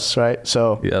on the bus, right?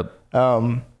 So Yep.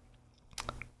 a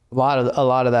lot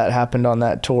of that happened on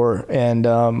that tour, and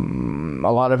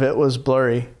a lot of it was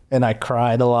blurry, and I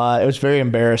cried a lot. It was very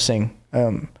embarrassing,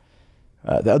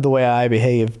 the way I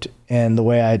behaved and the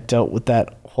way I dealt with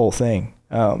that whole thing.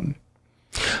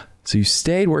 So you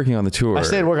stayed working on the tour. I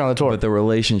stayed working on the tour, but the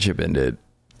relationship ended.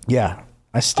 yeah,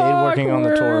 I stayed working on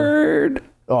the tour.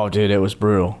 Oh, dude, it was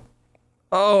brutal.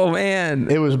 Oh man.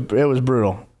 It was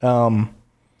brutal. I've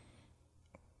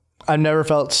never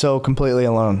felt so completely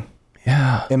alone.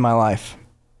 Yeah. In my life,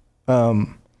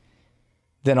 than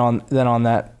on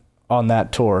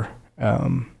that tour,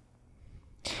 and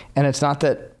it's not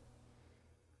that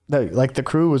like the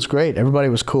crew was great, everybody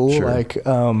was cool, Sure.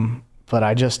 but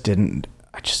I just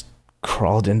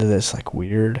crawled into this like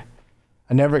weird.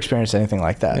 I never experienced anything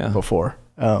like that before.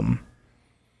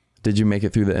 Did you make it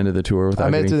through the end of the tour without I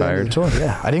made it getting through fired? the end of the tour.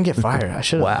 Yeah, I didn't get fired. I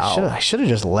should have. Wow. I should have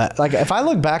just let. Like if I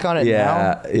look back on it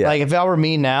now, like if that were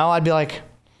me now, I'd be like,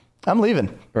 I'm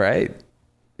leaving. Right.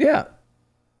 Yeah.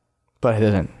 But I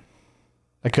didn't.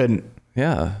 I couldn't.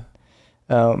 Yeah.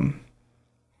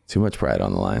 So Too much pride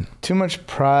on the line. Too much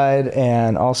pride,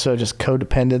 and also just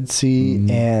codependency,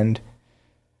 and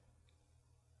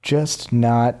just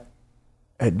not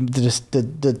just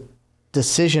the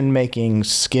decision-making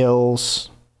skills,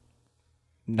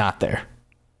 not there.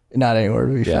 Not anywhere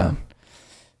to be found.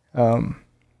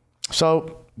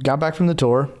 So got back from the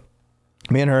tour.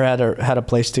 Me and her had a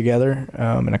place together,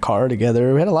 in a car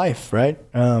together. We had a life, right?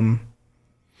 That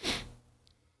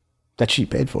she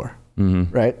paid for,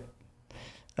 right?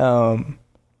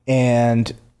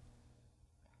 And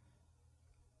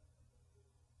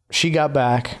she got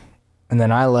back, and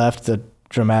then I left the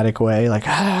dramatic way, like,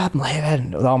 I'm leaving,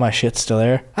 with all my shit still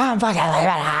there. I'm fucking leaving.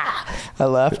 I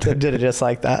left and did it just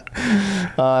like that.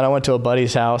 And I went to a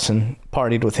buddy's house and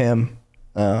partied with him.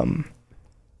 And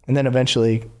then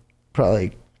eventually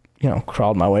probably,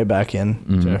 crawled my way back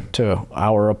in to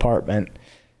our apartment.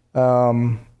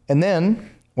 And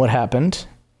then what happened,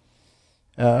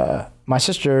 my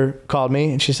sister called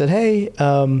me and she said, hey,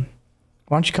 why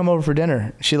don't you come over for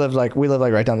dinner? We lived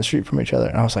right down the street from each other.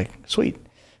 And I was like, sweet.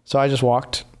 So I just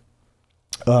walked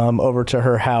over to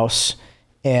her house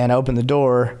and I opened the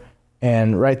door,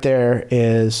 and right there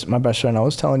is my best friend I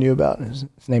was telling you about. His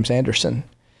name's Anderson.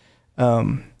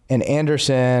 And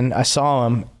Anderson, I saw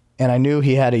him and I knew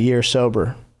he had a year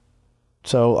sober.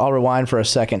 So I'll rewind for a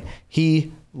second.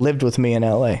 He lived with me in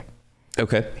LA.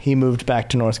 Okay. He moved back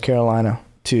to North Carolina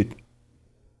to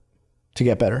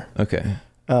get better. Okay.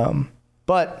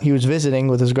 But he was visiting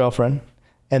with his girlfriend,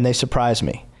 and they surprised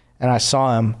me. And I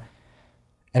saw him,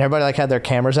 and everybody had their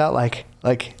cameras out, like,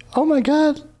 oh my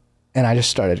God. And I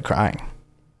just started crying.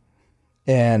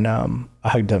 And I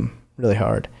hugged him really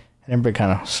hard. And everybody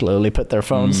kind of slowly put their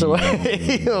phones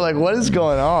away. Like, what is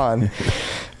going on?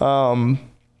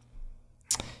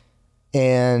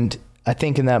 And I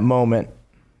think in that moment,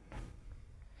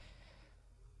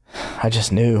 I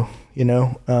just knew,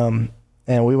 and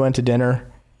we went to dinner,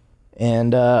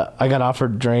 and I got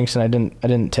offered drinks, and I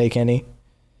didn't take any.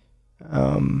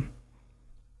 And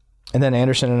then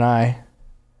Anderson and I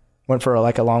went for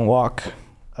a long walk.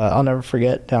 I'll never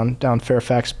forget, down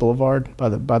Fairfax Boulevard by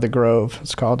the Grove.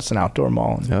 It's called. It's an outdoor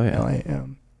mall in LA.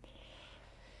 And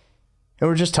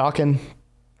we're just talking,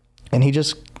 and he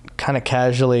just kind of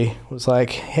casually was like,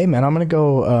 "Hey man, I'm gonna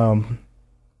go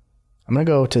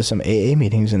to some AA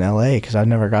meetings in LA because I've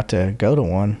never got to go to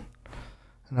one."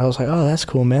 And I was like, "Oh, that's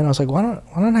cool, man." I was like, "Why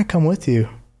don't I come with you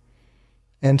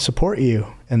and support you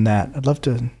in that? I'd love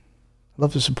to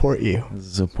support you."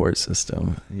 Support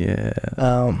system. Yeah.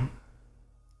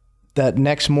 That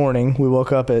next morning, we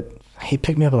woke up he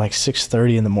picked me up at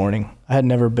 6:30 in the morning. I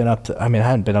hadn't been up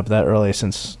that early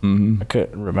since I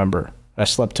couldn't remember. I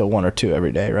slept till 1 or 2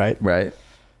 every day, right? Right.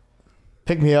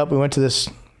 Picked me up. We went to this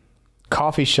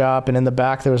coffee shop, and in the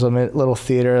back there was a little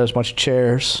theater. There was a bunch of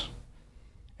chairs,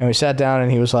 and we sat down,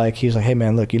 and he was like, "Hey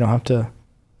man, look, you don't have to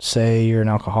say you're an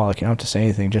alcoholic. You don't have to say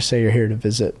anything. Just say you're here to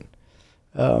visit."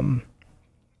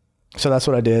 So that's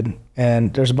what I did.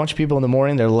 And there's a bunch of people in the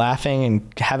morning. They're laughing and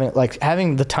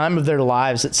having the time of their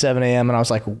lives at 7 a.m. And I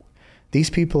was like, these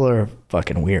people are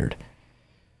fucking weird.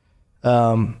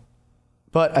 But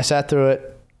I sat through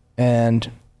it, and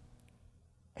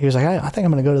he was like, I think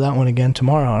I'm going to go to that one again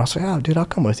tomorrow. And I was like, oh, dude, I'll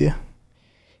come with you.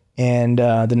 And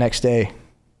the next day,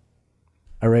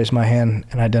 I raised my hand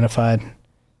and identified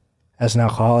as an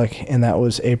alcoholic. And that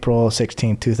was April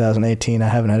 16th, 2018. I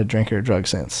haven't had a drink or a drug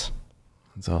since.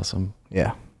 That's awesome.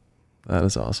 Yeah. That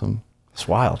is awesome. It's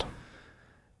wild.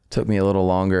 Took me a little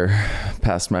longer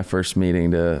past my first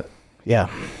meeting to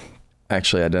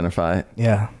actually identify.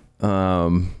 Yeah.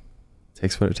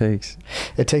 Takes what it takes.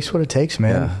 It takes what it takes,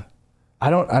 man. Yeah. I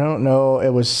don't know. It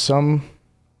was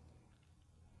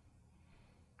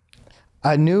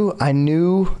I knew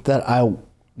that I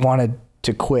wanted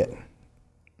to quit.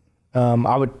 We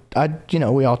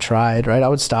all tried, right? I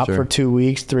would stop for 2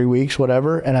 weeks, 3 weeks,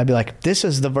 whatever. And I'd be like, this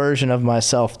is the version of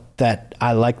myself that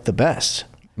I like the best.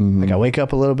 Mm-hmm. Like I wake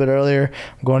up a little bit earlier,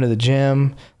 I'm going to the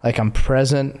gym, I'm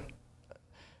present.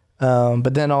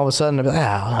 But then all of a sudden I'd be like,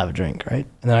 I'll have a drink, right?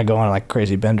 And then I go on a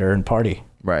crazy bender and party.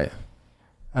 Right.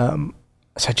 So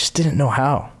I just didn't know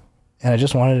how. And I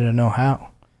just wanted to know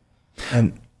how.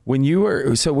 And when you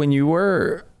were,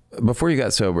 before you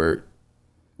got sober,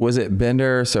 was it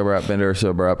bender, sober up,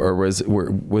 or was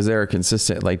there a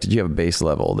consistent, did you have a base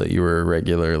level that you were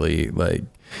regularly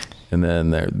and then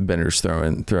there benders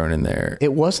thrown in there?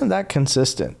 It wasn't that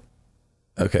consistent.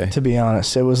 Okay. To be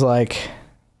honest, it was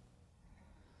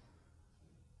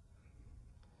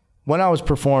when I was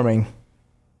performing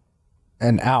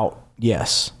and out,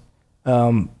 yes.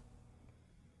 But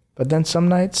then some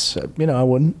nights, I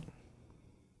wouldn't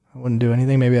do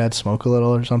anything. Maybe I'd smoke a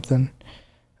little or something.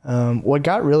 What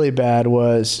got really bad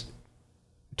was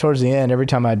towards the end, every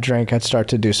time I'd drink, I'd start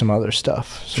to do some other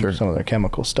stuff, some other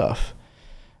chemical stuff.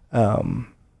 And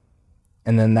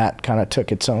then that kind of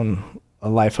took a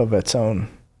life of its own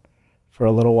for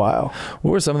a little while.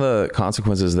 What were some of the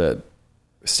consequences that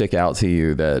stick out to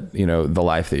you that, the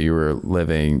life that you were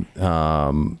living,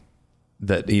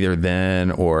 that either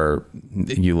then or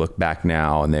you look back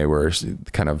now and they were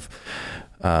kind of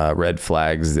red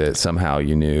flags that somehow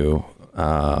you knew?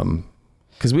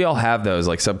 Because we all have those,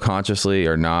 like subconsciously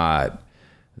or not,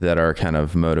 that are kind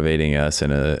of motivating us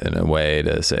in a way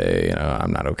to say,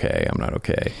 I'm not okay. I'm not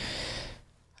okay.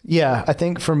 Yeah, I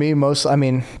think for me,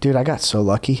 dude, I got so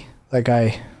lucky. Like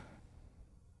I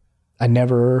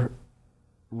never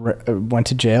went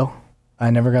to jail.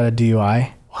 I never got a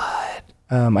DUI. What?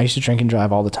 I used to drink and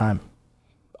drive all the time.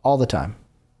 All the time.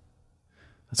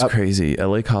 That's crazy.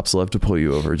 LA cops love to pull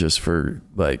you over just for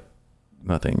like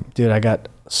nothing. Dude, I got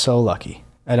so lucky.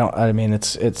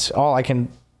 It's all I can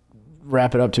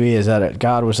wrap it up to be is that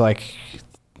God was like,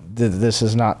 this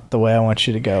is not the way I want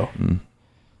you to go.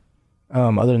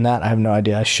 Other than that, I have no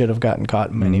idea. I should have gotten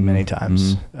caught many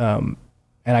times. And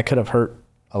I could have hurt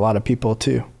a lot of people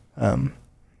too.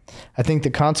 I think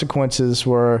the consequences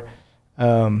were,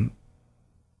 I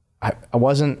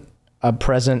wasn't a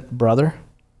present brother.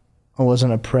 I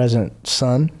wasn't a present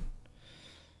son.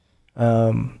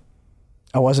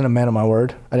 I wasn't a man of my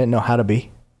word. I didn't know how to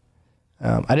be.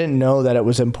 I didn't know that it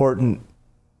was important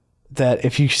that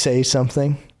if you say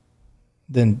something,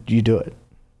 then you do it.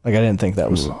 Like, I didn't think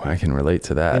that was... Ooh, I can relate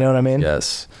to that. You know what I mean?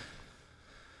 Yes.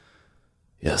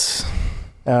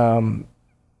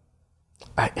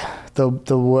 The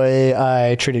way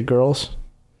I treated girls,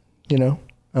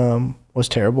 was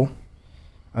terrible.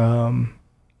 I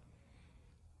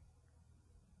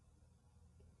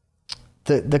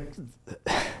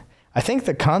think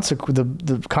the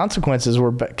consequences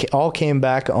all came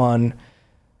back on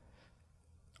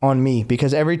me,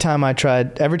 because every time I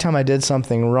did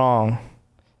something wrong,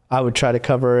 I would try to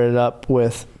cover it up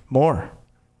with more.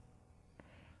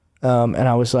 And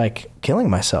I was like killing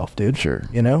myself, dude. Sure.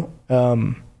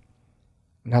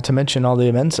 Not to mention all the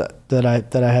amends that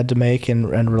I had to make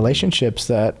and relationships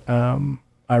that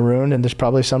I ruined. And there's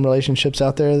probably some relationships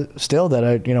out there still that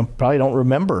I probably don't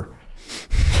remember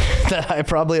that I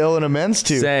probably owe an amends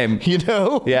to. Same.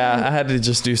 Yeah, I had to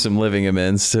just do some living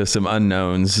amends to some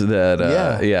unknowns that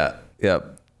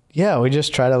yeah, we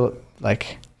just try to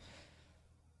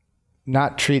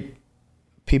not treat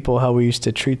people how we used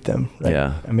to treat them. Right?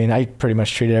 Yeah. I pretty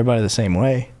much treated everybody the same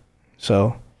way.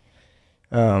 So,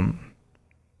 what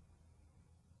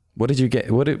did you get?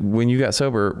 When you got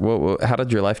sober, how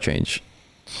did your life change?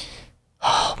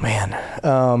 Oh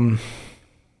man.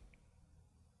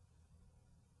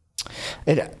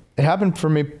 It happened for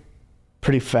me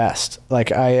pretty fast.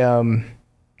 Like I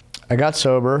got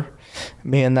sober.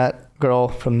 Me and that girl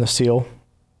from the SEAL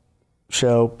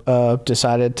show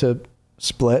decided to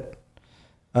split.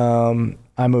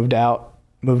 I moved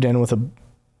in with a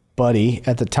buddy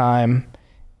at the time,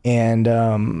 and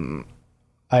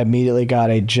I immediately got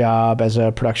a job as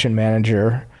a production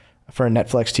manager for a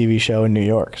Netflix TV show in New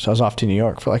York. So I was off to New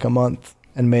York for like a month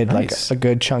and made Nice. like a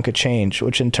good chunk of change,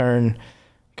 which in turn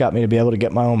got me to be able to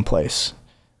get my own place,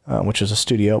 which was a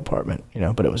studio apartment,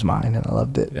 but it was mine and I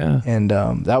loved it. Yeah. And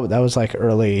that was like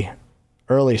early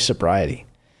sobriety.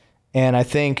 And I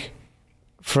think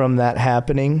from that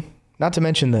happening, not to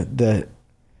mention the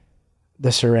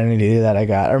serenity that I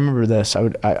got. I remember this.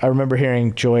 I remember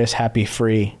hearing "joyous, happy,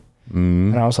 free,"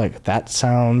 and I was like, "That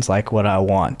sounds like what I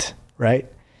want." Right.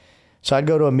 So I'd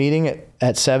go to a meeting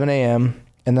at 7 a.m.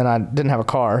 and then I didn't have a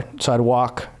car, so I'd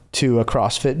walk to a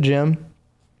CrossFit gym.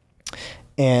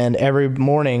 And every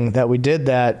morning that we did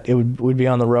that, we'd be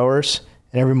on the rowers,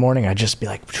 and every morning I'd just be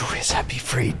like, "Joyous, happy,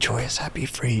 free, joyous, happy,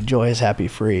 free, joyous, happy,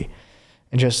 free,"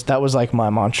 and just that was like my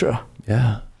mantra.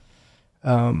 Yeah.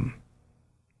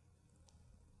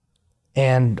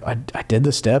 And I did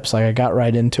the steps. Like I got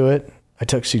right into it. I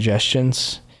took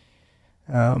suggestions.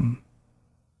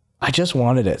 I just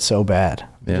wanted it so bad.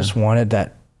 Yeah. I just wanted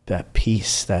that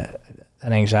peace. That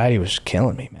anxiety was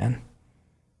killing me, man.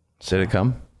 Did it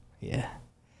come? Yeah.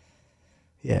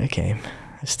 Yeah, it came.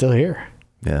 It's still here.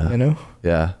 Yeah.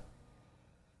 Yeah.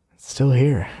 It's still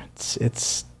here.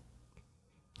 It's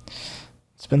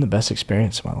been the best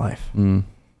experience of my life.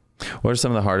 What are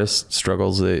some of the hardest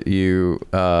struggles that you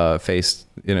faced,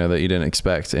 that you didn't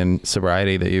expect in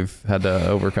sobriety that you've had to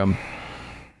overcome?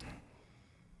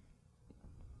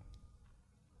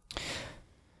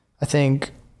 I think,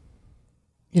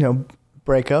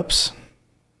 breakups,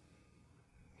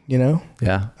 Yeah.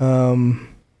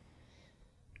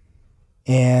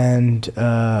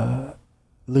 and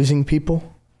losing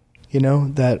people,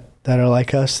 that are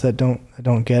like us, that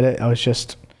don't get it. I was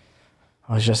just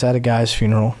at a guy's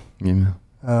funeral. Yeah.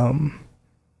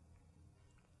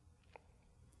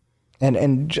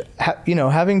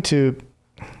 Having to,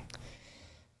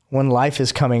 when life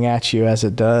is coming at you as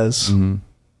it does, Mm-hmm.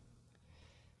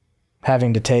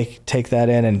 having to take that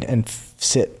in and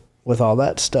sit with all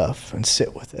that stuff and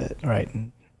sit with it, right?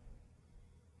 And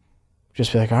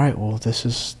just be like, all right, well, this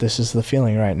is the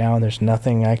feeling right now, and there's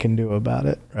nothing I can do about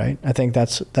it, right? I think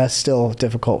that's still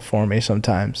difficult for me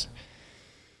sometimes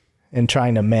in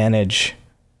trying to manage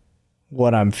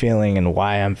what I'm feeling and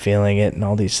why I'm feeling it and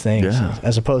all these things,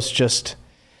 as opposed to just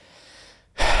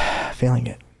feeling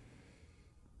it.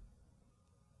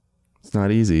 It's not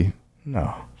easy.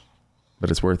 No. But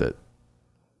it's worth it.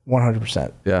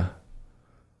 100%. Yeah.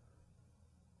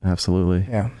 Absolutely.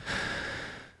 Yeah.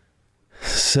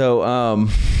 So,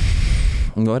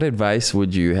 what advice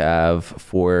would you have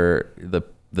for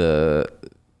the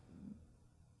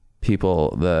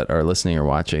people that are listening or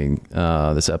watching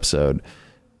this episode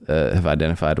have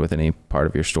identified with any part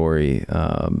of your story?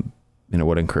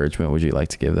 What encouragement would you like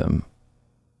to give them?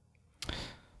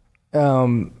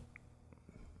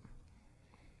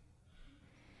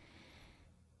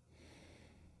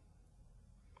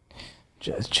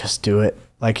 Just do it.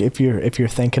 Like if you're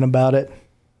thinking about it, you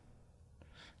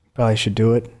probably should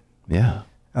do it. Yeah.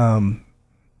 And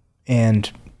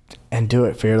do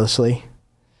it fearlessly.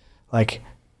 Like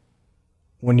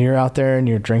when you're out there and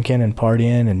you're drinking and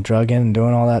partying and drugging and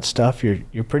doing all that stuff,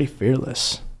 you're pretty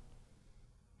fearless.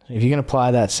 If you can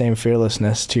apply that same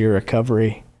fearlessness to your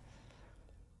recovery,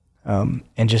 and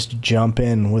just jump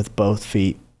in with both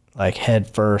feet, like head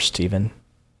first even,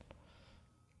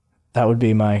 that would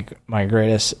be my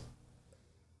greatest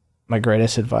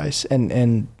advice.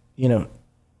 And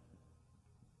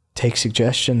take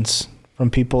suggestions from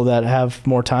people that have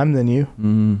more time than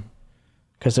you,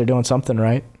 because they're doing something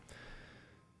right.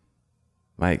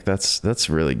 Mike, that's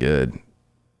really good.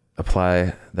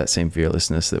 Apply that same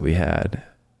fearlessness that we had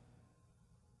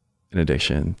in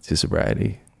addiction to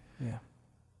sobriety. Yeah.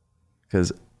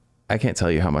 Because I can't tell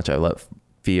you how much I let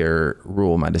fear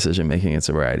rule my decision making in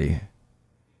sobriety.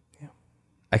 Yeah.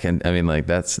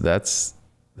 That's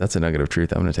a nugget of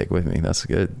truth I'm going to take with me. That's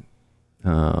good.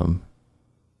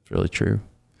 It's really true.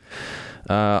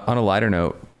 On a lighter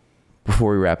note,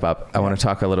 before we wrap up, I want to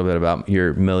talk a little bit about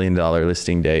your $1 million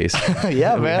listing days.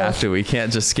 Yeah, man. We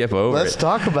can't just skip over Let's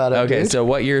talk about it. Okay, dude. so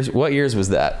what years was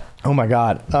that? Oh my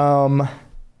God.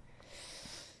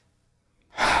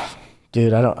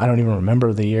 Dude, I don't even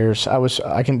remember the years.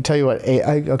 I can tell you what,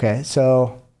 okay.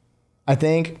 So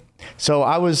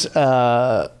I was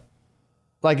I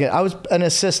was an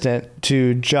assistant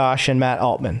to Josh and Matt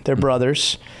Altman. They're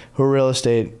brothers who are real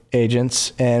estate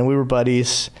agents, and we were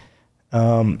buddies.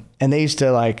 And they used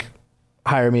to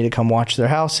hire me to come watch their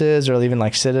houses or even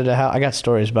sit at a house. I got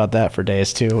stories about that for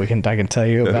days too. I can tell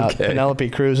you about Penelope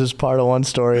Cruz is part of one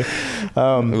story.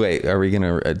 Wait, are we going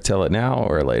to tell it now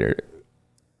or later?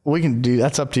 We can do,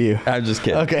 that's up to you. I'm just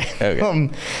kidding.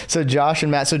 Okay. So Josh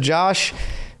and Matt, Josh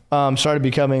started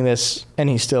becoming this, and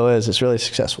he still is, this really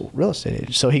successful real estate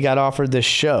agent. So he got offered this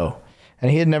show,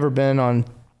 and he had never been on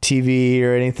TV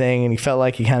or anything, and he felt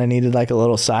like he kind of needed a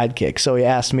little sidekick. So he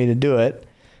asked me to do it.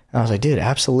 And I was like, dude,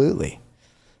 absolutely.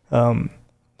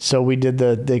 So we did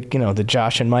the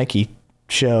Josh and Mikey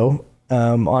show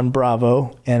on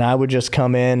Bravo, and I would just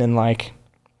come in and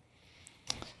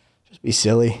just be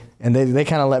silly. And they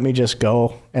kind of let me just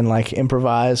go and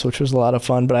improvise, which was a lot of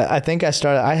fun. But I think I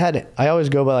always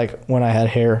go by when I had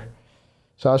hair.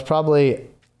 So I was probably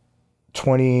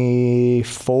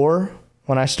 24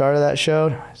 when I started that show.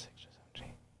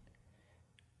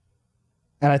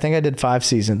 And I think I did 5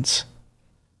 seasons.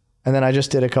 And then I just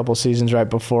did a couple seasons right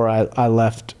before I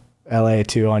left LA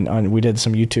too we did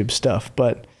some YouTube stuff,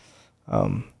 but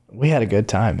we had a good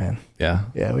time, man. Yeah.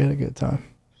 Yeah, we had a good time.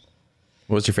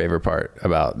 What was your favorite part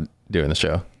about doing the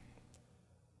show?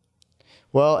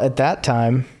 Well, at that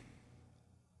time,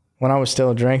 when I was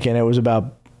still drinking, it was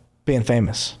about being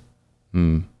famous.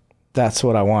 That's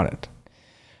what I wanted.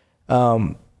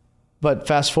 But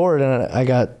fast forward and I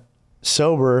got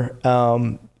sober,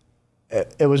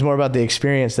 it was more about the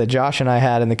experience that Josh and I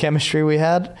had and the chemistry we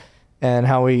had and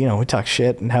how we talk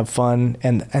shit and have fun.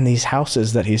 And these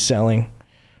houses that he's selling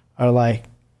are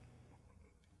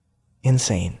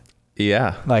insane.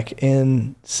 Yeah.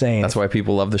 Insane. That's why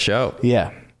people love the show.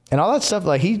 Yeah. And all that stuff,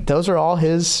 those are all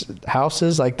his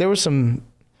houses. There was some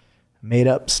made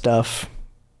up stuff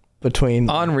between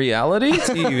On reality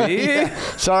TV?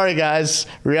 Sorry, guys.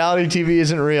 Reality TV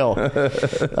isn't real.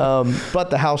 But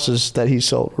the houses that he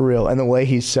sold were real. And the way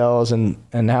he sells and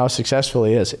how successful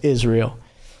he is real.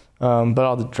 But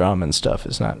all the drama and stuff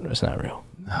is not real.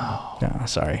 No,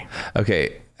 sorry.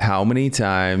 Okay. How many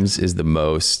times is the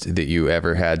most that you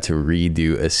ever had to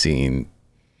redo a scene?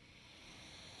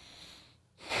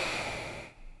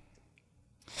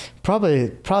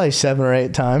 Probably 7 or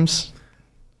 8 times.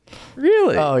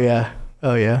 Really? Oh yeah.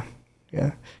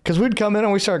 Because we'd come in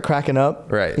and we start cracking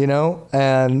up, Right.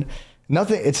 And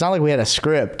nothing. It's not like we had a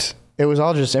script. It was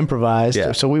all just improvised.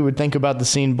 Yeah. So we would think about the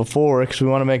scene before because we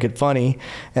want to make it funny,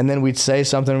 and then we'd say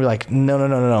something and be like,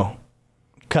 no,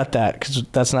 cut that, because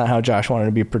that's not how Josh wanted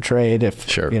to be portrayed. If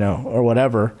Sure. or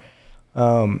whatever.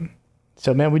 So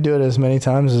man, we do it as many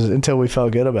times until we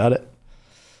felt good about it.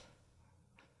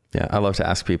 Yeah, I love to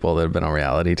ask people that have been on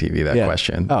reality TV that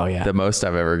question. Oh, yeah. The most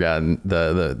I've ever gotten,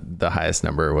 the highest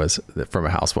number was from a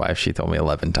housewife. She told me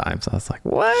 11 times. I was like,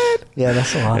 what? Yeah,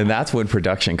 that's a lot. And that's when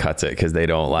production cuts it, because they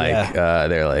don't like,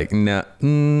 they're like, no,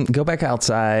 go back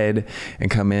outside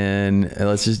and come in. And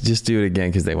let's just do it again,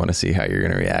 because they want to see how you're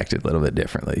going to react a little bit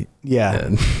differently. Yeah.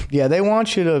 And Yeah, they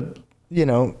want you to,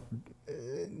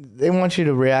 they want you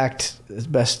to react as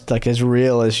best, like as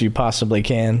real as you possibly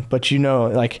can. But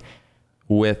like,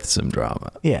 with some drama.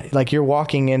 yeah, like you're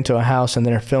walking into a house and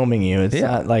they're filming you. It's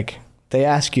not like they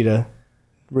ask you to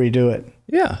redo it.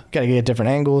 Yeah, Got to get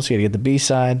different angles. You got to get the B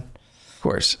side. of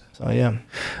course. So yeah.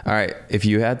 All right. If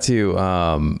you had to,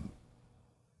 so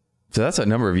that's a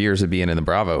number of years of being in the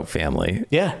Bravo family.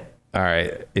 Yeah. All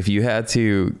right. If you had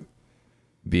to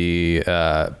be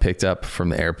picked up from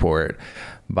the airport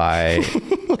by,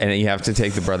 and you have to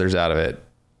take the brothers out of it,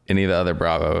 any of the other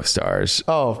Bravo stars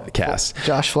cast.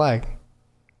 Josh Flagg.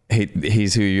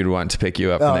 He's who you'd want to pick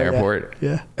you up from the airport?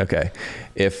 Yeah. Okay.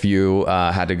 If you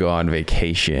had to go on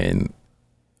vacation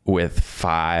with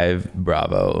 5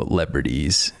 Bravo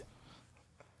celebrities,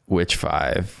 which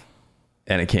 5?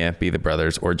 And it can't be the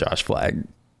brothers or Josh Flagg.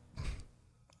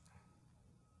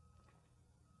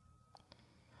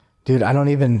 Dude, I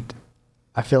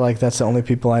feel like that's the only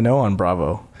people I know on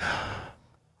Bravo.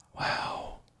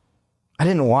 Wow. I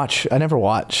never watched.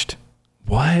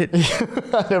 What?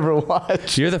 I never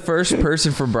watched. You're the first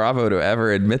person from Bravo to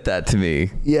ever admit that to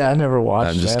me. Yeah, I never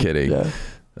watched. I'm just man. kidding. Yeah.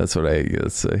 That's what I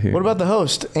guess. What about the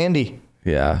host, Andy?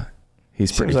 Yeah.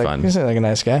 He's pretty fun. He seems like a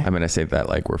nice guy. I'm going to say that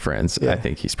like we're friends. Yeah. I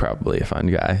think he's probably a fun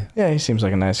guy. Yeah, he seems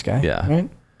like a nice guy. Yeah. Right?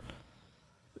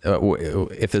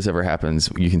 If this ever happens,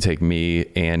 you can take me,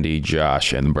 Andy,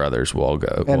 Josh, and the brothers. We'll all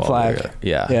go. And Flagg.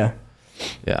 Yeah. Yeah.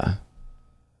 Yeah.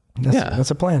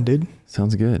 That's a plan, dude.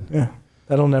 Sounds good. Yeah.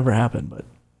 That'll never happen, but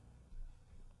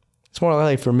it's more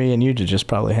likely for me and you to just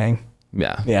probably hang.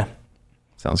 Yeah. Yeah.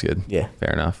 Sounds good. Yeah.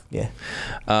 Fair enough. Yeah.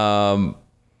 Awesome.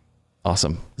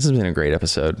 This has been a great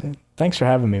episode. Thanks for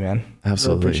having me, man.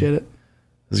 Absolutely. Really appreciate it.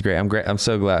 This is great. I'm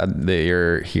so glad that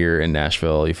you're here in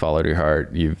Nashville. You followed your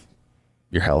heart. You're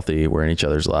healthy. We're in each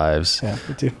other's lives. Yeah,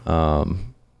 me too.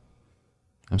 I'm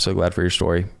so glad for your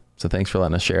story. So thanks for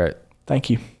letting us share it. Thank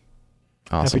you.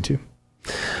 Awesome. Happy to.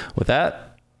 With that,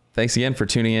 thanks again for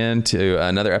tuning in to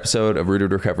another episode of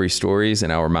Rooted Recovery Stories.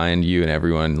 And I'll remind you and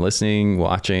everyone listening,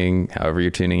 watching, however you're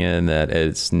tuning in, that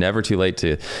it's never too late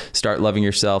to start loving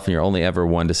yourself, and you're only ever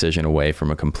one decision away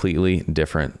from a completely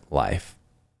different life.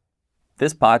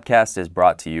 This podcast is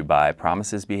brought to you by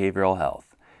Promises Behavioral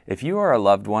Health. If you or a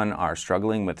loved one are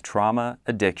struggling with trauma,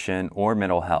 addiction, or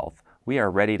mental health, we are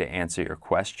ready to answer your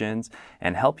questions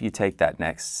and help you take that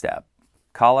next step.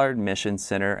 Call our admission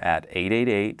center at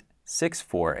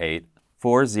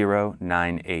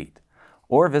 888-648-4098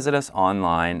 or visit us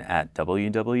online at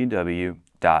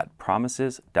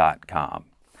www.promises.com.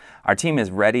 Our team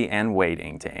is ready and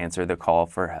waiting to answer the call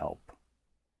for help.